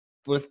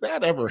 but if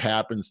that ever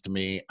happens to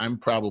me, I'm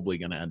probably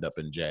going to end up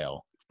in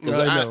jail. Because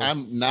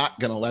I'm not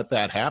going to let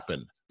that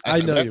happen.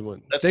 I know you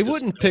wouldn't. They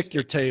wouldn't pick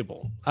your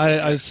table.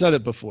 I've said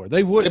it before.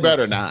 They wouldn't. They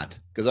better not,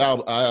 because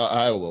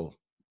I will.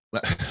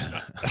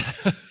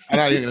 I'm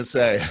not even going to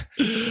say.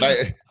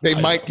 They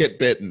might get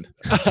bitten.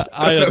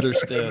 I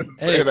understand.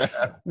 Hey,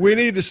 we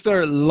need to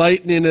start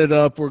lightening it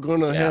up. We're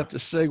going to have to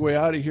segue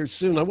out of here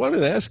soon. I wanted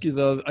to ask you,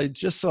 though, I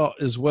just saw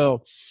as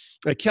well,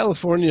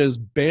 California is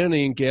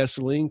banning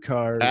gasoline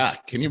cars.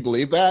 Can you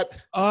believe that?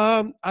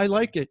 I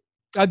like it.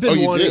 I've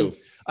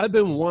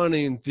been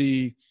wanting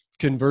the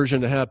conversion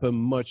to happen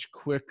much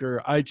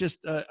quicker. I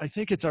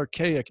think it's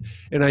archaic,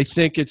 and I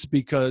think it's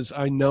because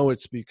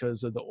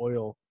of the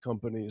oil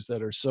companies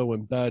that are so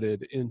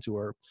embedded into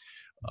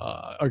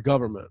our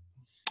government.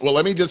 Well,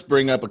 let me just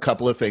bring up a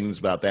couple of things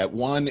about that.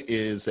 One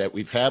is that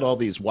we've had all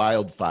these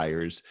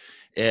wildfires,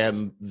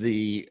 and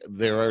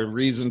there are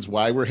reasons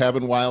why we're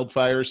having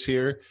wildfires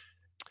here.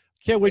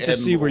 Can't wait to And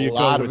see where you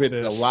go with a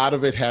this. lot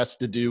of it has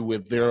to do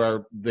with there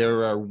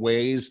are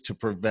ways to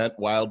prevent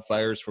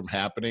wildfires from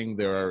happening.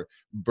 There are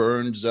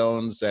burn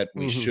zones that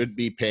we should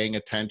be paying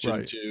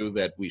attention to,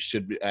 that we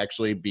should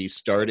actually be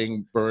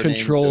starting burning.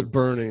 Controlled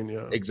burning,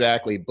 yeah.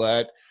 Exactly.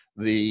 But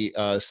the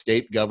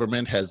state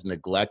government has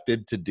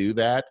neglected to do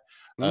that.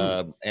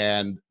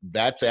 And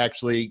that's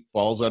actually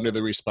falls under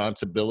the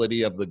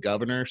responsibility of the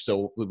governor.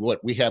 So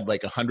what we had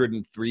like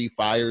 103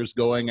 fires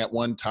going at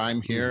one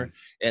time here.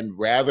 And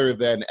rather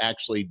than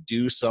actually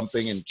do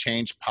something and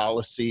change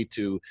policy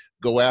to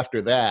go after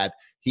that,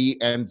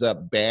 he ends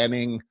up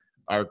banning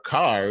our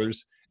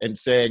cars and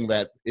saying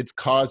that it's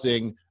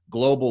causing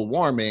global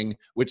warming,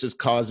 which is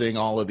causing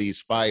all of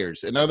these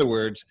fires. In other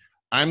words,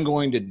 I'm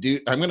going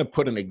to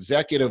put an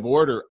executive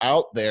order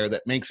out there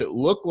that makes it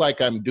look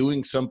like I'm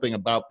doing something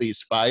about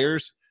these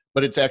fires,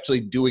 but it's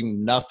actually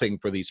doing nothing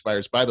for these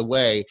fires. By the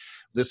way,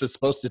 this is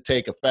supposed to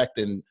take effect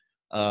in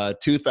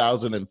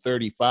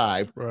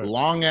 2035,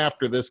 long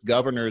after this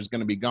governor is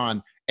going to be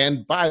gone.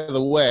 And by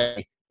the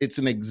way, it's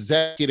an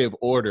executive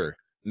order,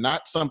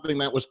 not something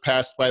that was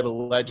passed by the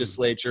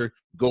legislature.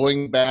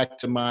 Going back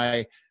to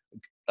my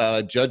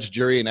judge,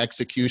 jury, and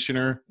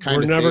executioner kind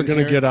of thing. We're never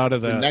going to get out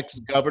of that. The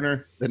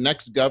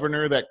next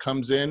governor that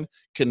comes in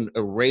can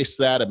erase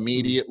that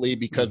immediately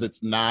because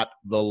it's not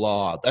the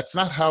law. That's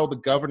not how the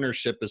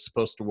governorship is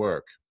supposed to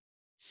work.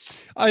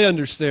 I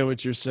understand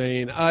what you're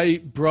saying. I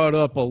brought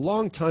up a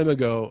long time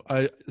ago,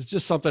 it's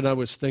just something I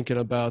was thinking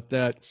about,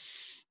 that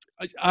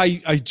I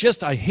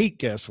hate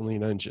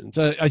gasoline engines.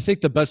 I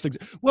think the best thing,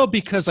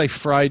 because I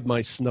fried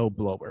my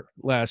snowblower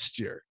last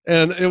year,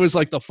 and it was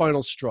like the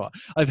final straw.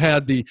 I've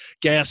had the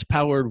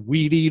gas-powered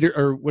weed eater,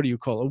 or what do you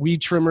call it,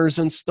 weed trimmers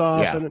and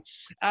stuff, and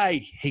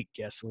I hate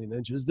gasoline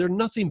engines. They're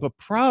nothing but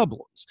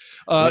problems.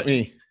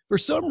 For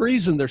some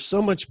reason, they're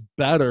so much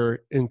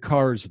better in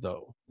cars,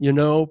 though,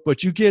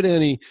 but you get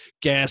any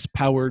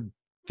gas-powered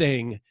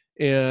thing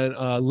and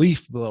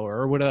leaf blower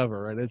or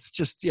whatever, and it's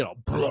just blah,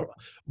 blah,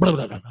 blah,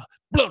 blah,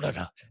 blah,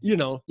 blah.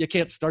 You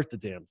can't start the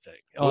damn thing.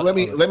 Well,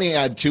 let me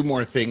add two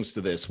more things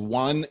to this.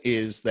 One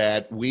is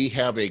that we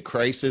have a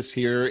crisis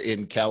here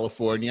in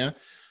California.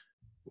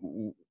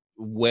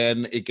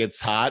 When it gets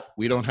hot,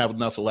 we don't have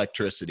enough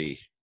electricity,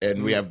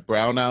 and we have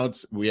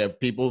brownouts. We have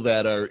people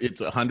that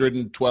it's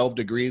 112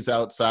 degrees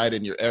outside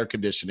and your air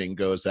conditioning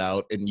goes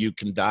out, and you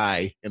can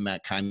die in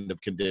that kind of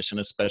condition,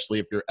 especially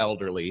if you're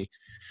elderly.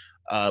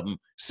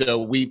 So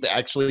we've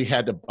actually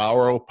had to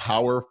borrow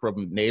power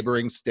from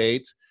neighboring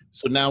states.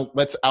 So now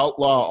let's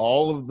outlaw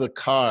all of the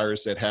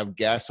cars that have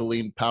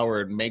gasoline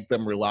power and make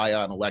them rely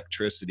on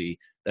electricity.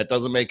 That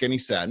doesn't make any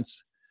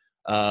sense.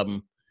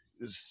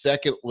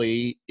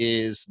 Secondly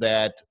is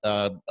that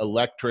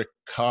electric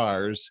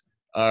cars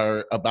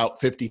are about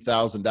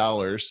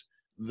 $50,000.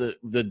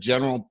 The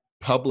general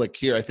public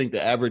here, I think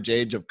the average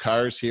age of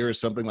cars here is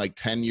something like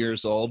 10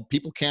 years old.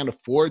 People can't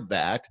afford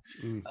that.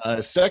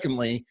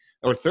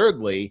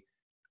 Thirdly,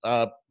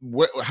 how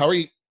are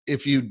you?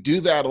 If you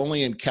do that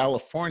only in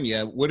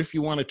California, what if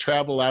you want to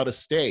travel out of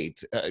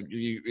state?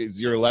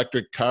 Is your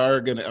electric car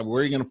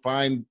where are you going to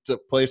find a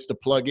place to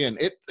plug in?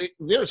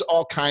 There's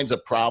all kinds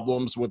of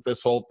problems with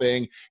this whole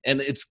thing, and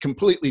it's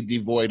completely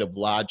devoid of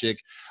logic.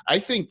 I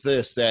think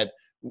that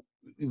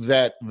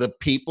the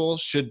people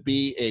should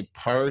be a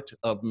part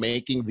of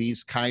making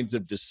these kinds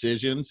of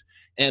decisions.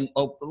 And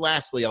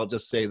lastly, I'll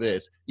just say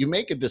this. You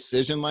make a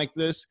decision like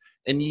this,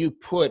 and you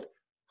put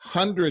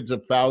hundreds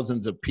of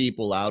thousands of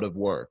people out of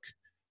work.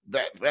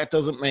 That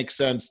doesn't make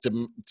sense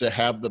to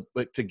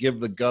give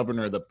the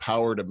governor the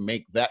power to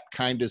make that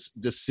kind of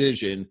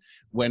decision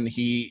when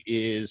he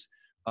is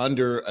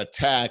under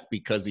attack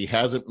because he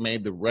hasn't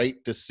made the right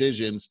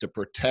decisions to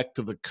protect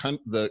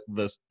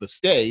the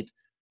state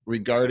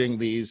regarding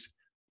these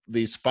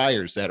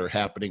fires that are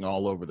happening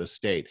all over the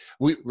state.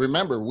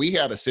 We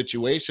had a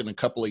situation a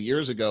couple of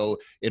years ago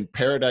in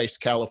Paradise,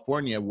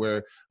 California,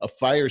 where a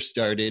fire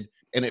started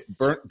and it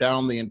burnt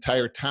down the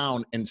entire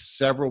town and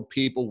several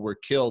people were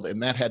killed.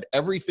 And that had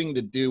everything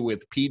to do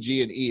with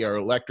PG&E, our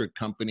electric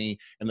company,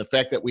 and the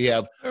fact that we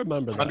have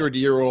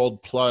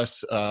 100-year-old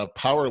plus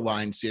power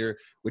lines here,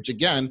 which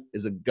again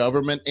is a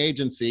government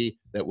agency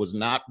that was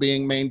not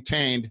being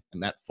maintained,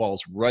 and that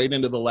falls right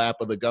into the lap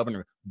of the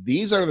governor.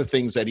 These are the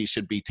things that he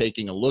should be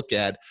taking a look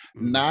at,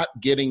 not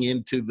getting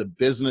into the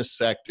business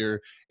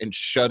sector and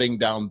shutting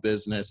down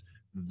business.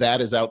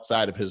 That is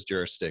outside of his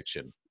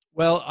jurisdiction.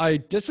 Well, I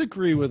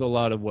disagree with a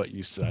lot of what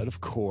you said, of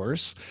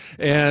course.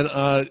 And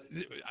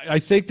I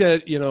think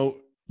that,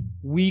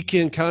 we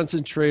can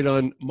concentrate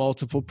on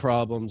multiple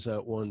problems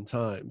at one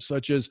time,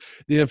 such as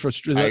the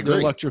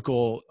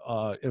electrical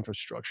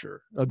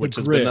infrastructure, which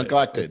has been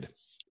neglected.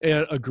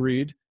 And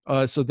agreed.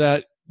 So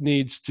that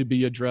needs to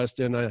be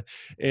addressed, and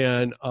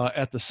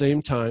at the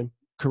same time,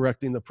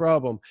 correcting the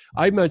problem.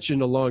 I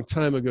mentioned a long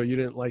time ago, you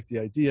didn't like the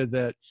idea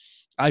that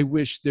I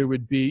wish there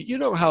would be,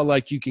 how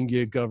like you can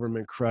get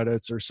government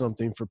credits or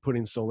something for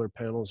putting solar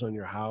panels on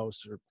your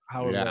house or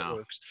however that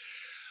works.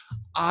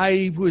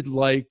 I would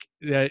like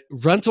that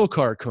rental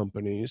car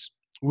companies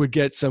would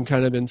get some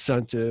kind of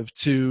incentive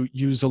to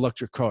use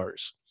electric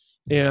cars.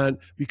 And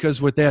because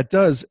what that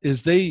does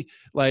is they,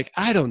 like,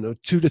 I don't know,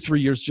 2 to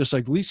 3 years, just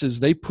like leases,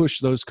 they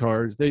push those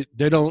cars. They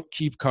don't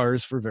keep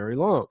cars for very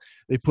long.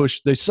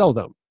 They sell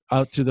them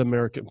out to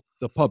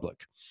the public.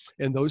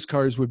 And those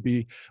cars would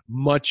be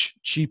much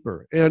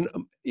cheaper. And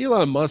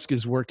Elon Musk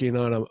is working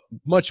on a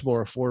much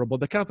more affordable.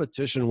 The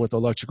competition with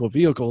electrical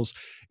vehicles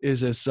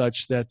is as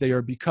such that they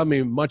are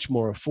becoming much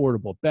more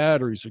affordable.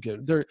 Batteries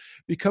they're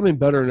becoming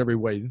better in every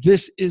way.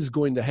 This is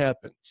going to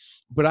happen.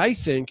 But I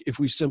think if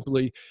we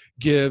simply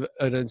give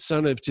an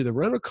incentive to the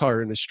rental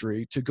car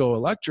industry to go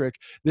electric,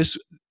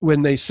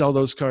 when they sell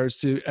those cars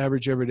to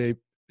average everyday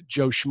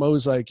Joe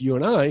Schmoes like you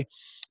and I,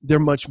 they're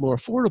much more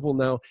affordable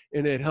now,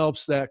 and it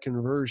helps that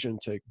conversion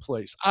take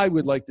place. I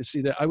would like to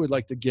see that. I would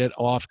like to get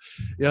off,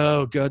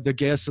 oh God,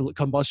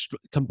 the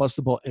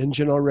combustible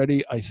engine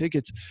already. I think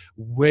it's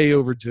way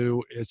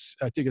overdue.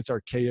 I think it's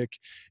archaic,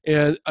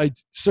 and I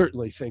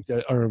certainly think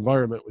that our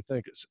environment would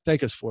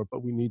thank us for it,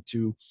 but we need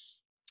to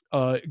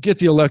get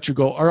the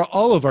electrical,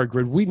 all of our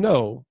grid. We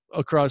know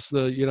across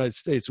the United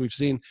States, we've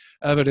seen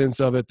evidence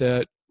of it,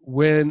 that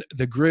when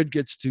the grid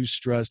gets too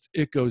stressed,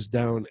 it goes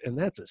down, and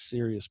that's a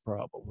serious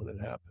problem when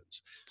it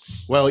happens.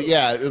 Well,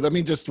 yeah, let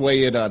me just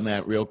weigh in on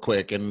that real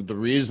quick. And the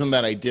reason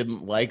that I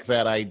didn't like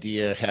that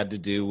idea had to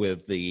do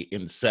with the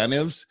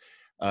incentives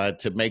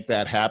to make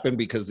that happen,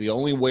 because the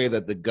only way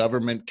that the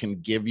government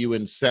can give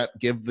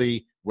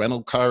the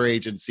rental car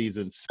agencies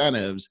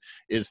incentives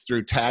is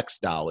through tax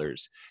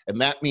dollars.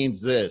 And that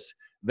means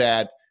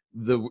that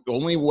the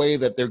only way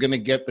that they're going to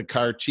get the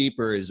car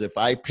cheaper is if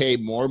I pay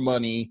more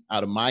money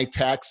out of my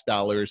tax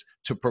dollars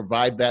to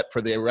provide that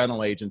for the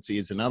rental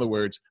agencies. In other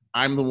words,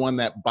 I'm the one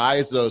that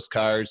buys those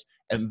cars,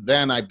 and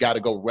then I've got to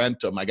go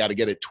rent them. I got to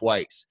get it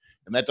twice.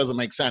 And that doesn't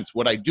make sense.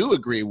 What I do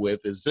agree with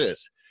is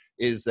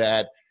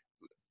that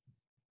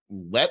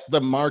let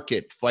the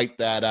market fight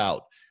that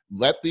out.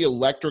 Let the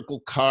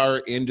electrical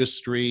car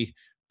industry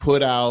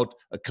put out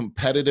a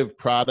competitive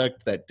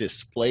product that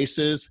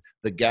displaces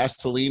the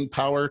gasoline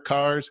power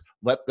cars.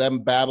 Let them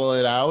battle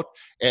it out,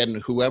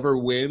 and whoever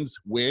wins.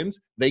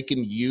 They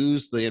can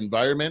use the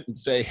environment and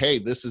say, hey,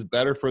 this is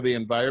better for the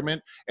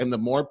environment. And the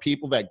more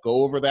people that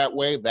go over that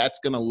way, that's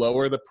going to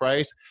lower the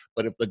price.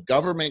 But if the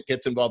government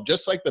gets involved,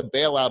 just like the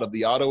bailout of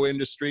the auto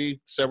industry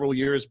several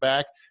years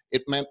back,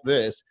 it meant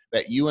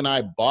that you and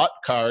I bought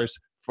cars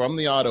from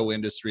the auto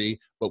industry,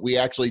 but we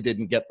actually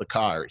didn't get the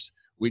cars.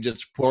 We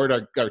just poured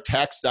our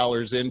tax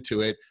dollars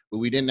into it, but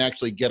we didn't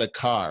actually get a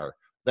car.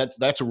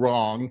 That's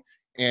wrong.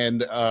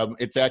 And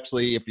it's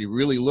actually, if you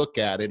really look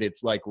at it,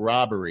 it's like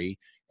robbery.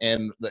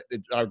 And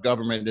our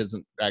government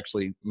isn't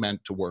actually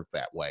meant to work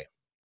that way.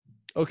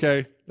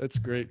 Okay, that's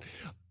great.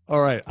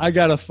 All right, I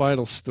got a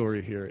final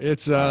story here.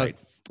 It's a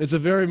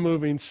very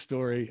moving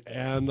story.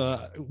 And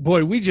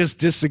boy, we just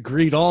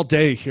disagreed all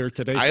day here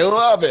today. I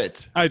love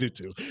it. I do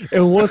too.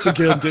 And once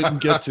again, didn't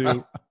get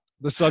to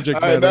the subject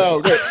matter. I know.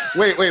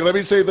 Wait, let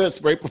me say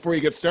this right before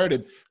you get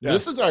started. Yeah.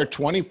 This is our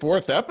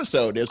 24th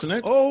episode, isn't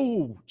it?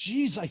 Oh,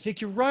 geez, I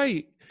think you're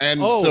right. And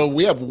so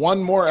we have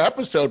one more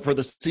episode for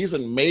the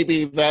season.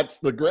 Maybe that's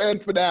the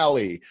grand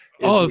finale.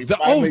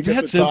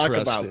 That's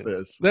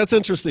interesting. That's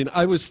interesting.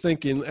 I was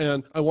thinking,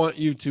 and I want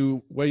you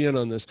to weigh in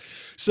on this.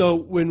 So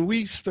when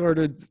we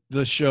started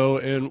the show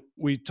and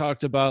we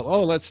talked about,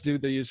 let's do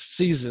these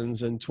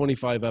seasons and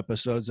 25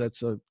 episodes,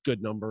 that's a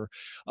good number.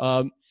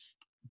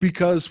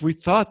 Because we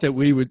thought that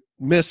we would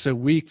miss a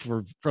week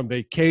from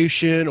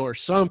vacation or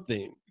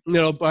something,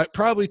 but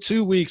probably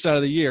 2 weeks out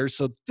of the year.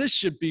 So this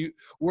should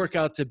work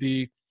out to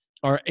be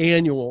our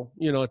annual,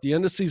 at the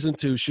end of season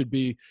 2 should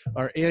be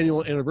our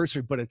annual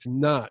anniversary, but it's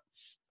not.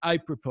 I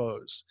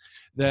propose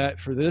that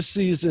for this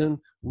season,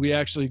 we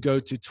actually go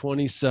to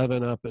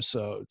 27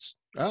 episodes.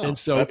 Oh, and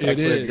so that's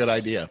actually a good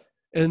idea.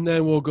 And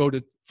then we'll go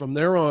from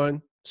there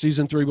on.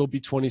 Season 3 will be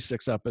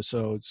 26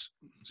 episodes.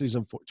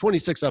 Season 4,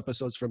 26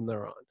 episodes from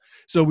there on.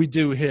 So we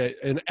do hit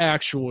an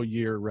actual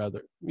year,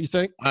 rather. You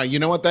think? You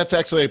know what? That's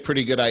actually a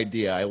pretty good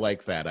idea. I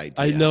like that idea.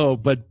 I know,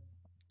 but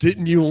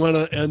didn't you want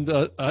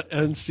to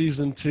end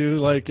season 2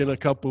 like in a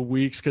couple of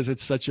weeks because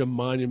it's such a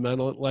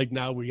monumental? Like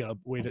now we gotta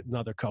wait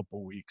another couple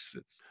of weeks.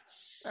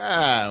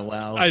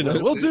 Well, I know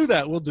we'll do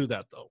that. We'll do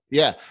that though.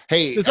 Yeah.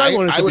 Hey, because I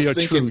want it to be a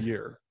true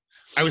year.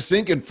 I was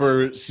thinking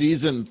for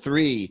season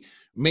 3.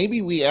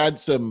 Maybe we add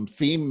some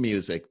theme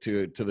music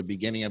to the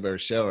beginning of our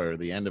show or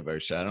the end of our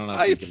show. I don't know.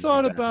 I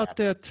thought about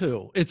that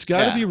too. It's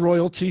got to be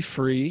royalty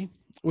free,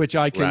 which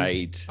I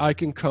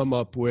can come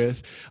up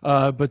with.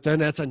 But then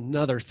that's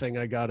another thing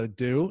I got to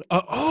do.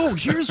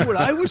 Here's what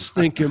I was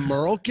thinking,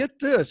 Merle. Get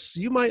this.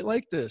 You might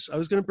like this. I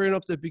was going to bring it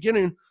up at the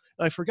beginning, and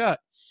I forgot.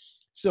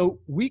 So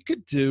we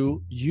could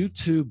do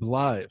YouTube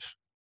Live.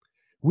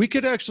 We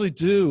could actually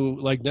do,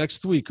 like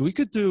next week, we'd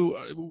have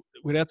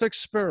to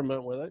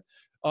experiment with it.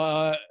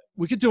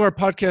 We could do our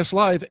podcast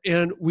live,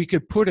 and we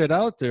could put it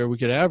out there. We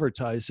could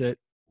advertise it.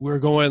 We're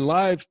going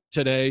live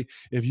today.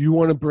 If you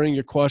want to bring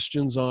your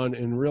questions on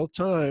in real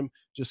time,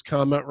 just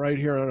comment right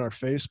here on our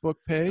Facebook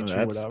page.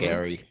 That's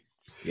scary.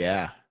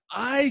 Yeah.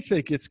 I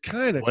think it's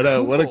kind of What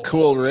a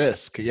cool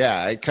risk.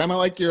 Yeah, I kind of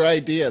like your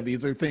idea.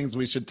 These are things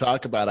we should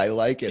talk about. I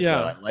like it, though.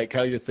 Yeah. I like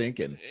how you're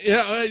thinking.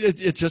 Yeah,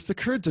 it just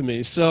occurred to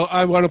me. So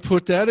I want to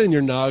put that in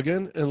your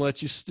noggin and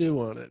let you stew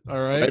on it.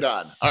 All right. Right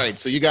on. All right,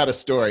 so you got a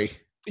story.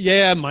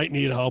 Yeah, I might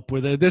need help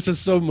with it. This is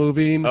so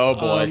moving. Oh,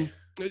 boy.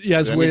 Yeah,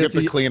 it's Then way you at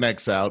get the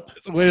Kleenex out.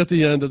 it's way at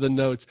the end of the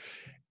notes.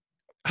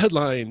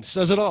 Headline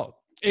says it all.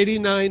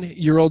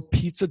 89-year-old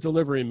pizza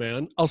delivery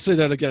man. I'll say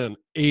that again.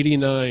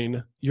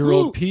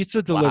 89-year-old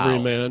pizza delivery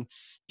man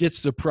gets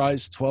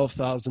surprise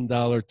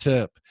 $12,000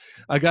 tip.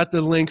 I got the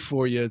link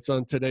for you. It's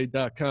on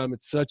today.com.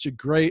 It's such a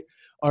great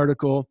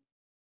article.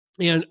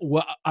 And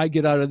what I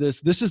get out of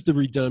this is the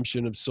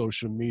redemption of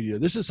social media.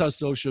 This is how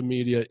social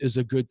media is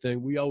a good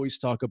thing. We always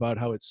talk about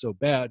how it's so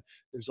bad.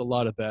 There's a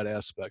lot of bad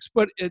aspects,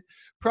 but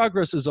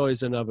progress is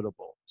always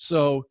inevitable.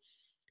 So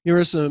here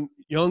are some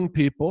young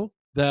people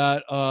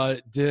that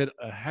did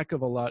a heck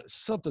of a lot,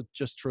 something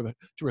just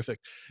terrific.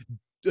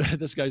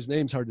 This guy's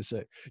name's hard to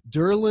say.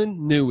 Derlin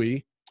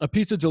Newey, a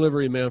pizza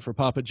delivery man for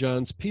Papa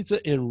John's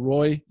Pizza in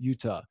Roy,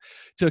 Utah,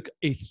 took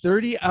a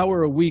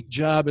 30-hour-a-week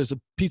job as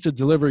a pizza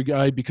delivery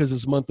guy because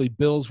his monthly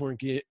bills weren't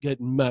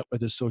getting met with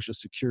his Social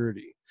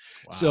Security.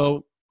 Wow.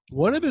 So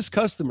one of his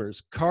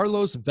customers,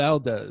 Carlos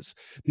Valdez,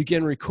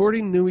 began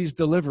recording Newey's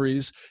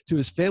deliveries to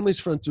his family's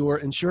front door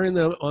and sharing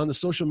them on the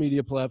social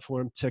media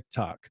platform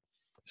TikTok.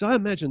 So I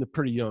imagine they're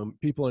pretty young.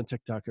 People on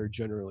TikTok are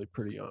generally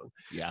pretty young.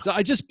 Yeah. So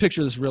I just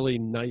picture this really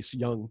nice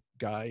young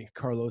guy,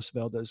 Carlos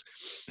Valdez.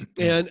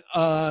 And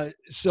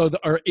so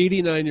our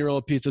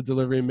 89-year-old pizza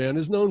delivery man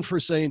is known for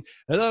saying,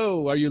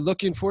 "Hello, are you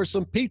looking for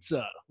some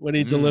pizza?" when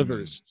he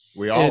delivers.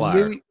 We all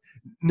are.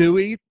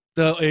 Newey,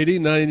 the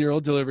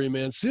 89-year-old delivery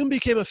man, soon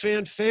became a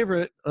fan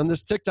favorite on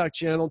this TikTok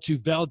channel to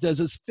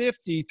Valdez's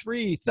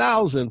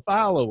 53,000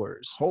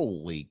 followers.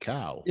 Holy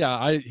cow.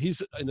 Yeah,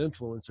 he's an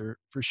influencer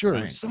for sure.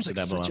 Right. Sounds like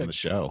such on the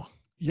show.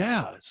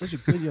 Yeah, such a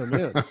good young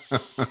man.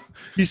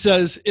 He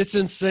says, it's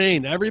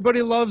insane.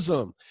 Everybody loves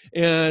him.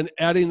 And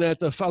adding that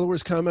the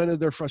followers commented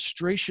their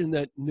frustration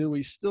that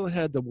Newey still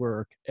had to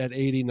work at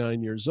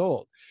 89 years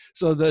old.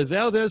 So the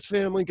Valdez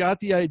family got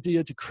the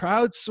idea to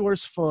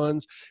crowdsource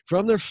funds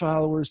from their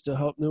followers to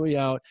help Newey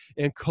out.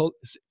 And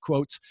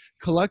quotes,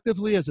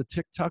 collectively as a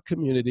TikTok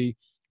community,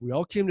 we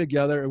all came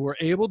together and were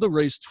able to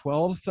raise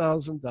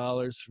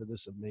 $12,000 for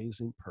this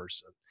amazing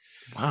person.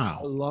 Wow.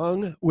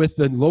 Along with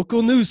the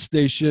local news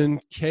station,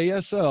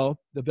 KSL,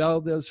 the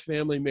Valdez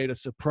family made a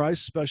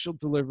surprise special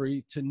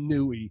delivery to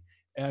Newey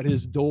at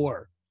his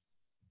door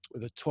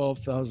with a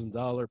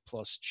 $12,000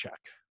 plus check.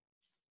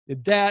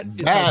 That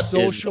is how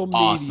social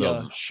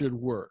media should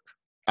work.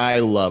 I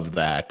love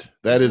that.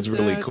 That is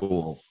really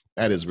cool.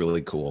 That is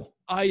really cool.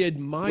 I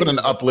admire what an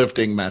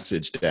uplifting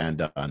message to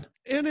end on.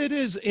 And it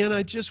is. And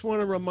I just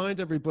want to remind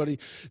everybody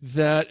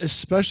that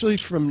especially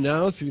from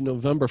now through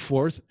November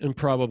 4th and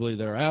probably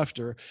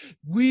thereafter,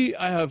 we're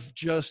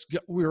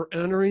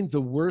entering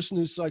the worst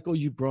news cycle.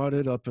 You brought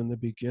it up in the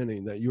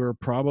beginning that you're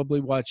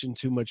probably watching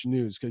too much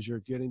news because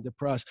you're getting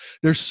depressed.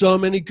 There's so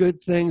many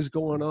good things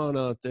going on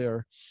out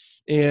there.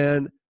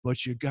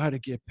 But you got to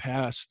get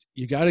past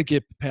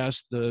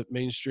the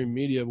mainstream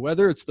media,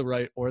 whether it's the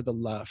right or the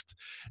left,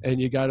 and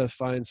you got to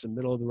find some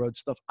middle of the road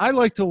stuff. I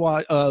like to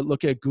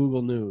look at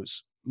Google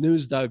News,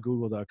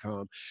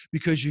 news.google.com,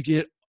 because you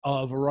get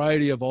a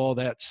variety of all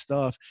that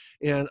stuff.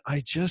 And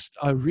I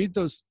read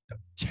those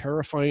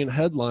terrifying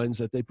headlines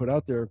that they put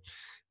out there.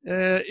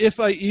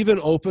 If I even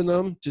open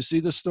them to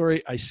see the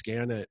story, I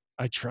scan it.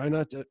 I try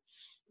not to.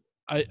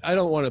 I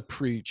don't want to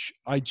preach.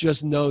 I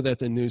just know that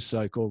the news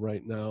cycle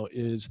right now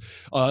is,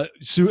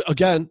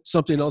 again,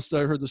 something else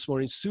that I heard this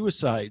morning,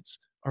 suicides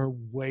are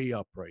way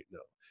up right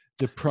now.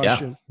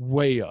 Depression,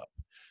 way up.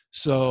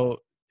 So,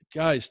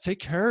 guys,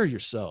 take care of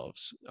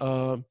yourselves.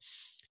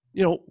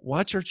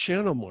 Watch our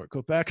channel more.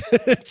 Go back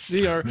and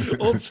see our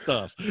old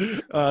stuff.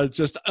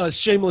 Just a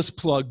shameless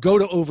plug. Go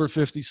to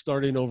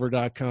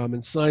over50startingover.com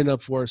and sign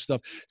up for our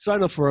stuff.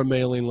 Sign up for our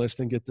mailing list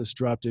and get this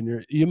dropped in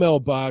your email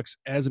box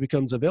as it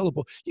becomes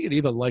available. You can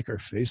even like our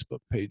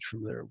Facebook page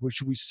from there,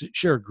 which we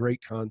share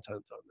great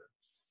content on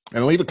there.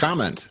 And leave a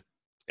comment.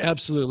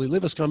 Absolutely.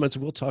 Leave us comments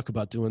and we'll talk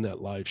about doing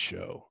that live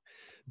show.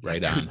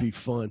 Right on. Could be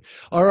fun.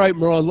 All right,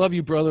 Merle. I love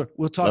you, brother.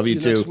 We'll talk to you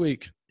next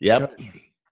week. Yep.